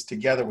database is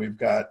together. We've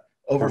got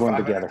over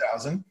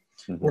 500,000.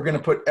 Mm-hmm. We're going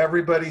to put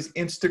everybody's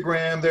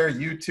Instagram there,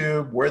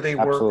 YouTube, where they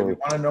work. If you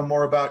want to know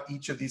more about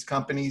each of these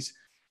companies,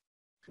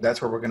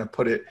 that's where we're going to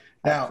put it.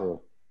 Now, Absolutely.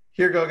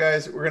 Here you go,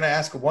 guys. We're going to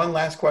ask one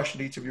last question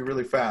to each of you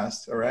really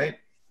fast, all right?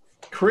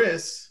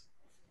 Chris,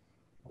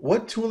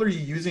 what tool are you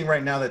using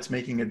right now that's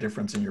making a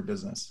difference in your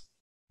business?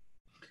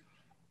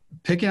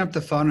 Picking up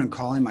the phone and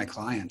calling my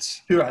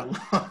clients. Dude, I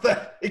love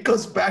that. It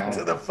goes back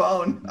to the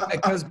phone.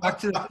 It goes back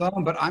to the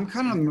phone, but I'm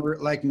kind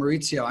of like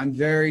Maurizio. I'm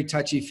very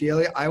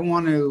touchy-feely. I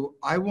want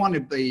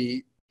to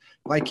be,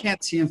 if I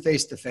can't see him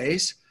face to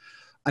face,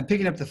 I'm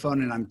picking up the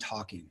phone and I'm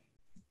talking.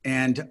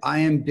 And I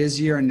am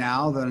busier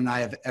now than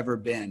I have ever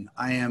been.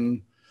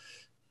 I'm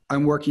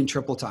working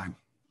triple time,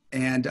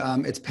 and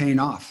it's paying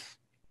off.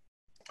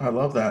 I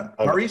love that.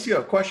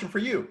 Mauricio, question for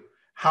you.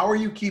 How are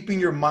you keeping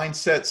your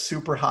mindset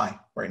super high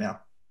right now?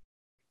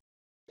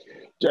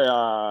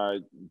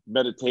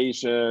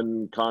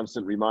 Meditation,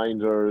 constant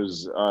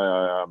reminders,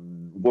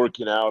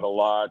 working out a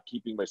lot,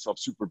 keeping myself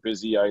super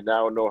busy. I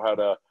now know how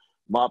to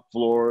mop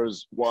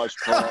floors, wash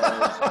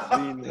cars,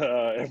 clean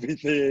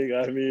everything.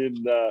 I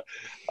mean,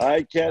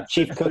 I can't.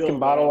 Chief cook and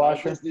bottle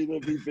washer. I just need to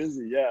be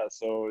busy. Yeah.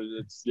 So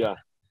it's, yeah.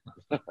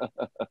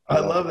 I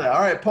love that.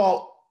 All right,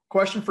 Paul,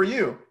 question for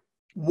you.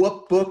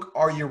 What book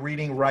are you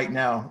reading right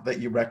now that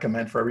you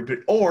recommend for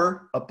everybody,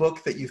 or a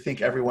book that you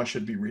think everyone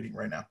should be reading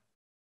right now?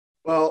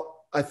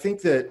 Well, I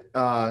think that,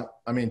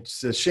 I mean,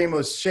 it's a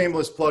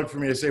shameless plug for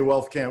me to say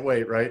Wealth Can't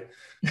Wait, right?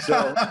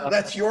 So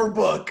that's your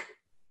book.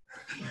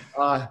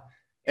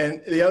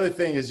 And the other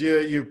thing is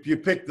you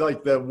picked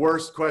like the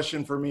worst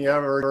question for me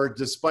ever,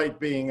 despite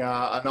being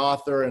an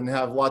author and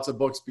have lots of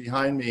books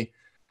behind me.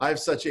 I have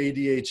such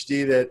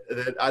ADHD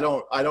that I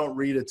don't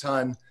read a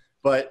ton,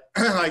 but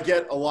I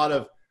get a lot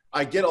of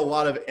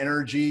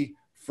energy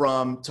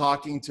from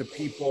talking to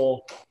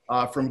people,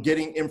 from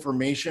getting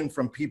information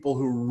from people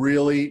who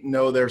really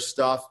know their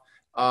stuff.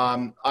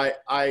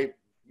 Maybe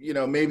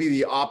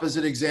the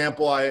opposite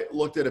example, I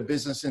looked at a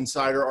Business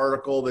Insider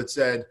article that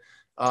said,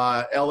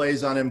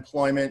 LA's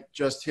unemployment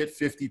just hit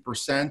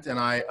 50%, and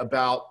I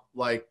about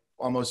like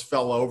almost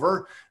fell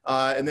over.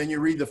 And then you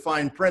read the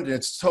fine print, and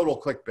it's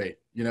total clickbait.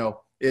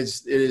 It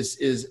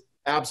is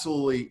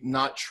absolutely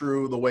not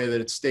true the way that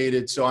it's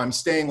stated. So I'm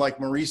staying, like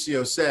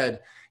Mauricio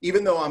said,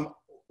 even though I'm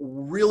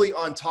really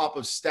on top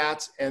of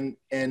stats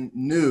and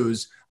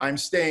news, I'm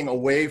staying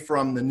away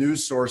from the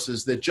news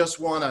sources that just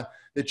wanna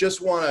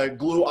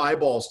glue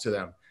eyeballs to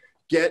them.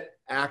 Get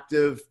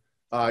active,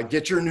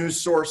 get your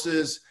news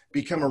sources,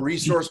 become a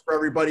resource for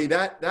everybody.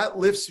 That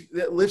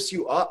lifts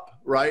you up,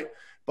 right?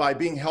 By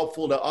being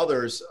helpful to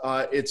others.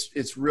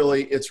 It's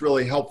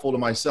really helpful to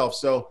myself.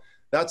 So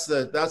that's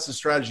the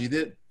strategy.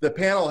 The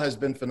panel has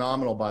been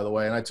phenomenal, by the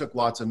way, and I took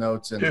lots of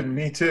notes. And dude,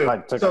 me too.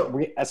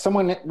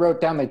 Someone wrote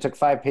down they took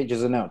 5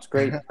 pages of notes.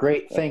 Great.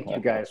 Thank you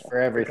guys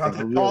for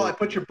everything. Paul, I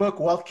put your book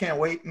Wealth Can't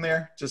Wait in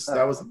there.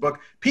 That was the book.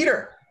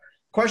 Peter,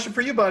 question for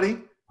you, buddy.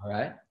 All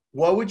right.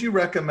 What would you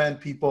recommend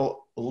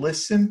people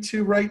listen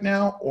to right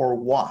now or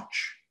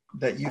watch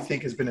that you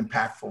think has been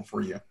impactful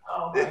for you?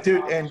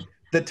 Dude, and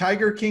the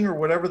Tiger King or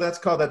whatever that's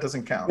called, that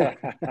doesn't count.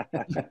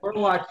 We're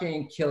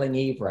watching Killing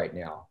Eve right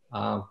now.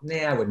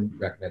 I wouldn't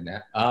recommend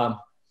that.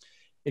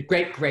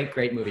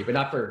 Great movie, but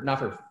not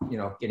for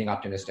getting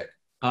optimistic.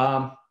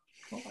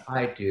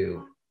 I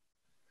do.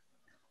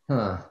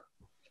 Well,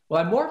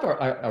 I'm more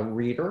of a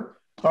reader.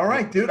 All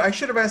right, dude. I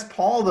should have asked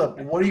Paul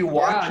what are you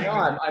watching?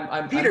 Yeah, no,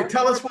 I'm Peter,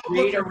 tell us what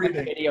book you're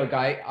reading. Video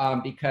guy,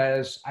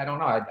 because I don't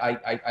know.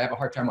 I have a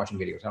hard time watching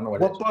videos. I don't know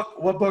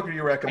what book do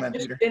you recommend,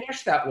 Peter? Peter? I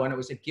finished that one. It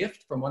was a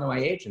gift from one of my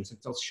agents.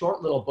 It's a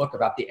short little book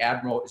about the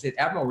Admiral. Is it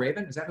Admiral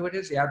Raven? Is that who it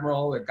is? The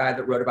Admiral, the guy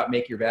that wrote about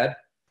Make Your Bed?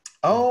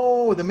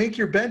 Oh, the Make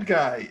Your Bed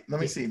guy.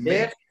 Let me see.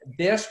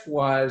 This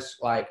was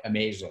like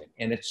amazing,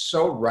 and it's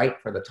so right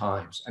for the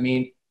times. I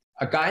mean,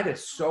 a guy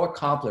that's so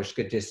accomplished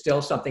could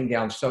distill something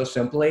down so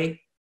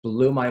simply.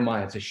 Blew my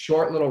mind. It's a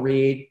short little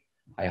read.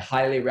 I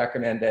highly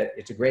recommend it.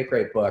 It's a great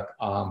book.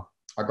 I'll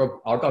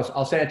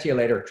send it to you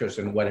later,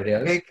 Tristan, what it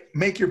is.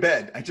 Make Your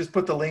Bed. I just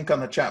put the link on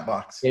the chat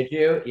box. Did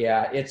you?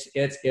 Yeah, it's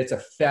a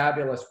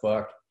fabulous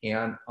book.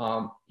 And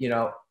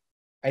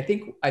I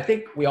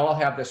think we all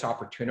have this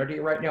opportunity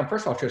right now.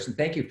 First of all, Tristan,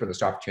 thank you for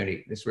this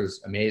opportunity. This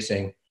was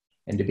amazing.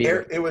 And to be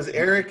it was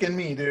Eric and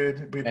me,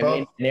 dude.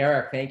 And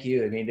Eric, thank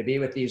you. I mean, to be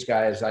with these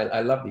guys,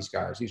 I love these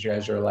guys. These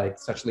guys are like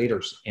such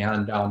leaders.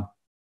 And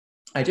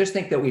I just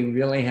think that we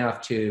really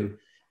have to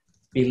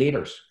be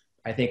leaders.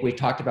 I think we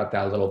talked about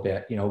that a little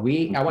bit.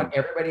 I want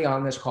everybody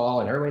on this call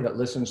and everybody that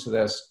listens to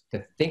this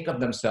to think of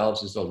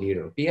themselves as a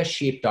leader. Be a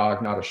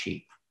sheepdog, not a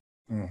sheep.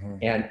 Mm-hmm.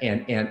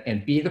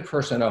 And be the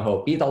person of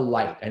hope. Be the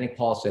light. I think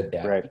Paul said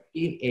that. Right.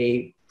 Be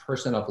a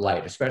person of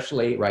light,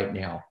 especially right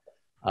now.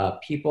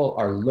 People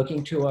are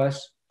looking to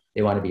us.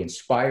 They want to be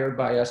inspired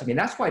by us. I mean,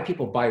 that's why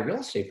people buy real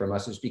estate from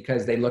us, is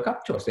because they look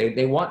up to us.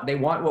 They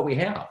want what we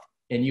have,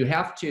 and you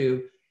have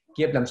to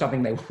give them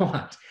something they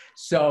want.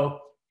 So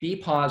be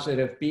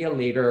positive, be a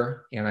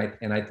leader, and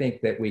I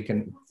think that we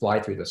can fly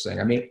through this thing.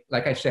 I mean,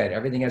 like I said,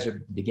 everything has a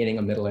beginning,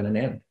 a middle, and an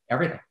end.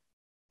 Everything.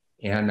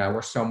 And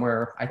we're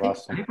somewhere. I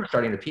think we're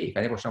starting to peak.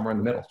 I think we're somewhere in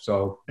the middle.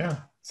 So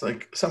yeah, it's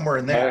like somewhere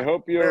in there. I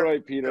hope you're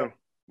right, Peter.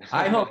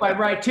 I hope I'm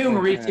right too,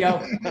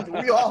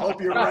 Mauricio. We all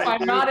hope you're right. If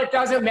I'm not, it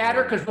doesn't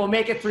matter, because we'll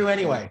make it through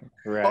anyway.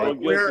 Right.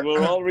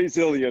 We're all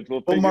resilient.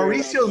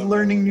 Mauricio's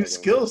learning new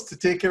skills to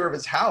take care of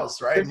his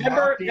house, right?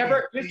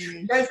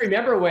 You guys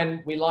remember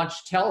when we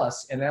launched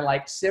TELUS, and then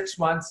like 6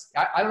 months,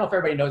 I don't know if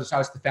everybody knows this, I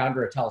was the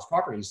founder of TELUS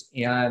Properties.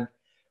 And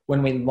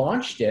when we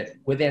launched it,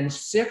 within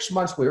 6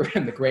 months, we were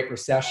in the Great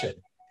Recession.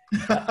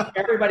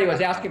 Everybody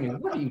was asking me,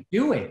 what are you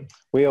doing?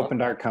 We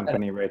opened our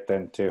company right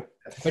then too.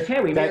 But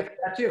hey, we made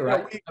that too,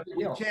 right?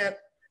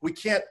 We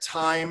can't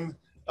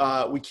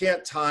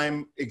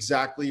time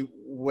exactly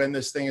when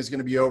this thing is going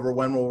to be over,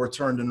 when we'll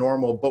return to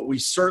normal, but we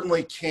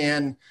certainly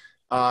can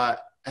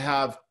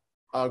have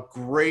a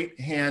great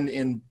hand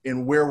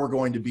in where we're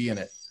going to be in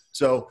it.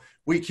 So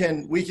we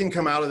can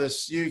come out of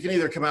this. You can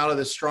either come out of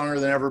this stronger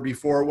than ever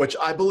before, which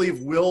I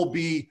believe will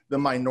be the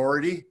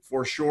minority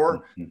for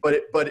sure. Mm-hmm.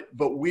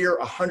 But we're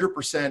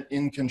 100%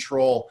 in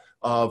control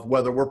of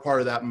whether we're part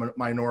of that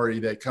minority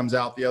that comes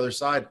out the other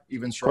side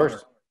even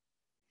stronger.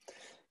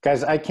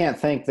 Guys, I can't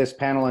thank this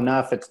panel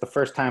enough. It's the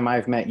first time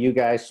I've met you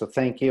guys, so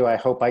thank you. I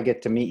hope I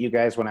get to meet you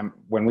guys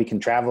when we can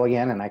travel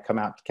again and I come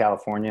out to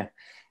California.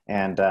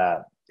 and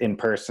in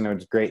person. It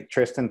was great.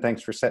 Tristan,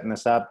 thanks for setting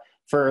this up.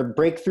 For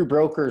breakthrough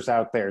brokers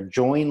out there,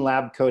 join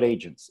Lab Coat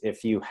Agents.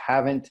 If you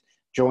haven't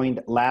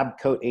joined Lab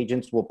Coat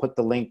Agents, we'll put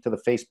the link to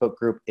the Facebook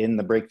group in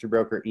the Breakthrough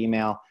Broker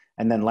email.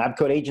 And then Lab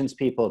Coat Agents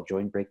people,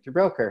 join Breakthrough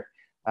Broker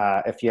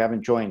if you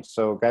haven't joined.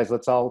 So guys,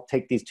 let's all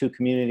take these two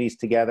communities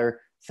together.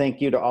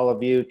 Thank you to all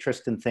of you.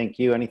 Tristan, thank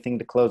you. Anything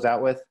to close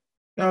out with?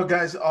 No,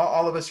 guys,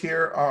 all of us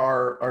here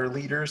are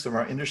leaders of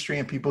our industry,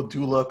 and people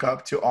do look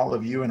up to all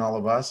of you and all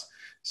of us.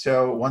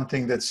 So one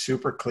thing that's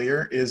super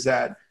clear is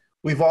that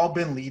we've all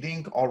been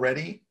leading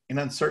already in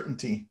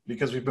uncertainty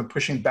because we've been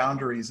pushing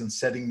boundaries and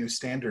setting new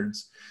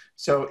standards.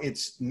 So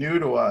it's new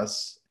to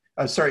us.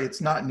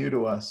 It's not new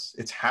to us.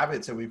 It's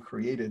habits that we've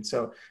created.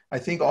 So I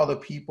think all the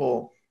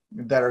people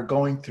that are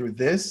going through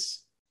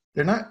this,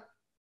 they're not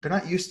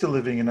used to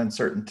living in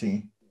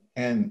uncertainty,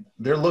 and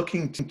they're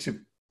looking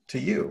to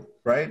you,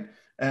 right?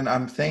 And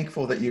I'm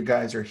thankful that you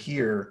guys are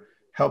here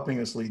helping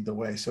us lead the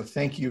way. So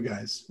thank you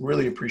guys.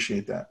 Really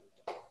appreciate that.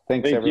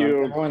 Thanks, Thank everyone.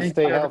 you. Everyone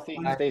stay healthy,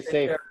 stay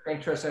safe.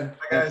 Thanks, Tristan. Bye,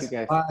 guys. Thank you,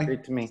 guys. Bye.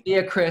 Great to meet. See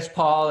you, Chris,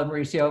 Paul, and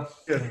Mauricio.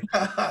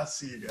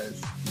 See you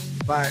guys.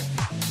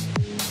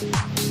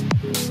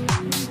 Bye.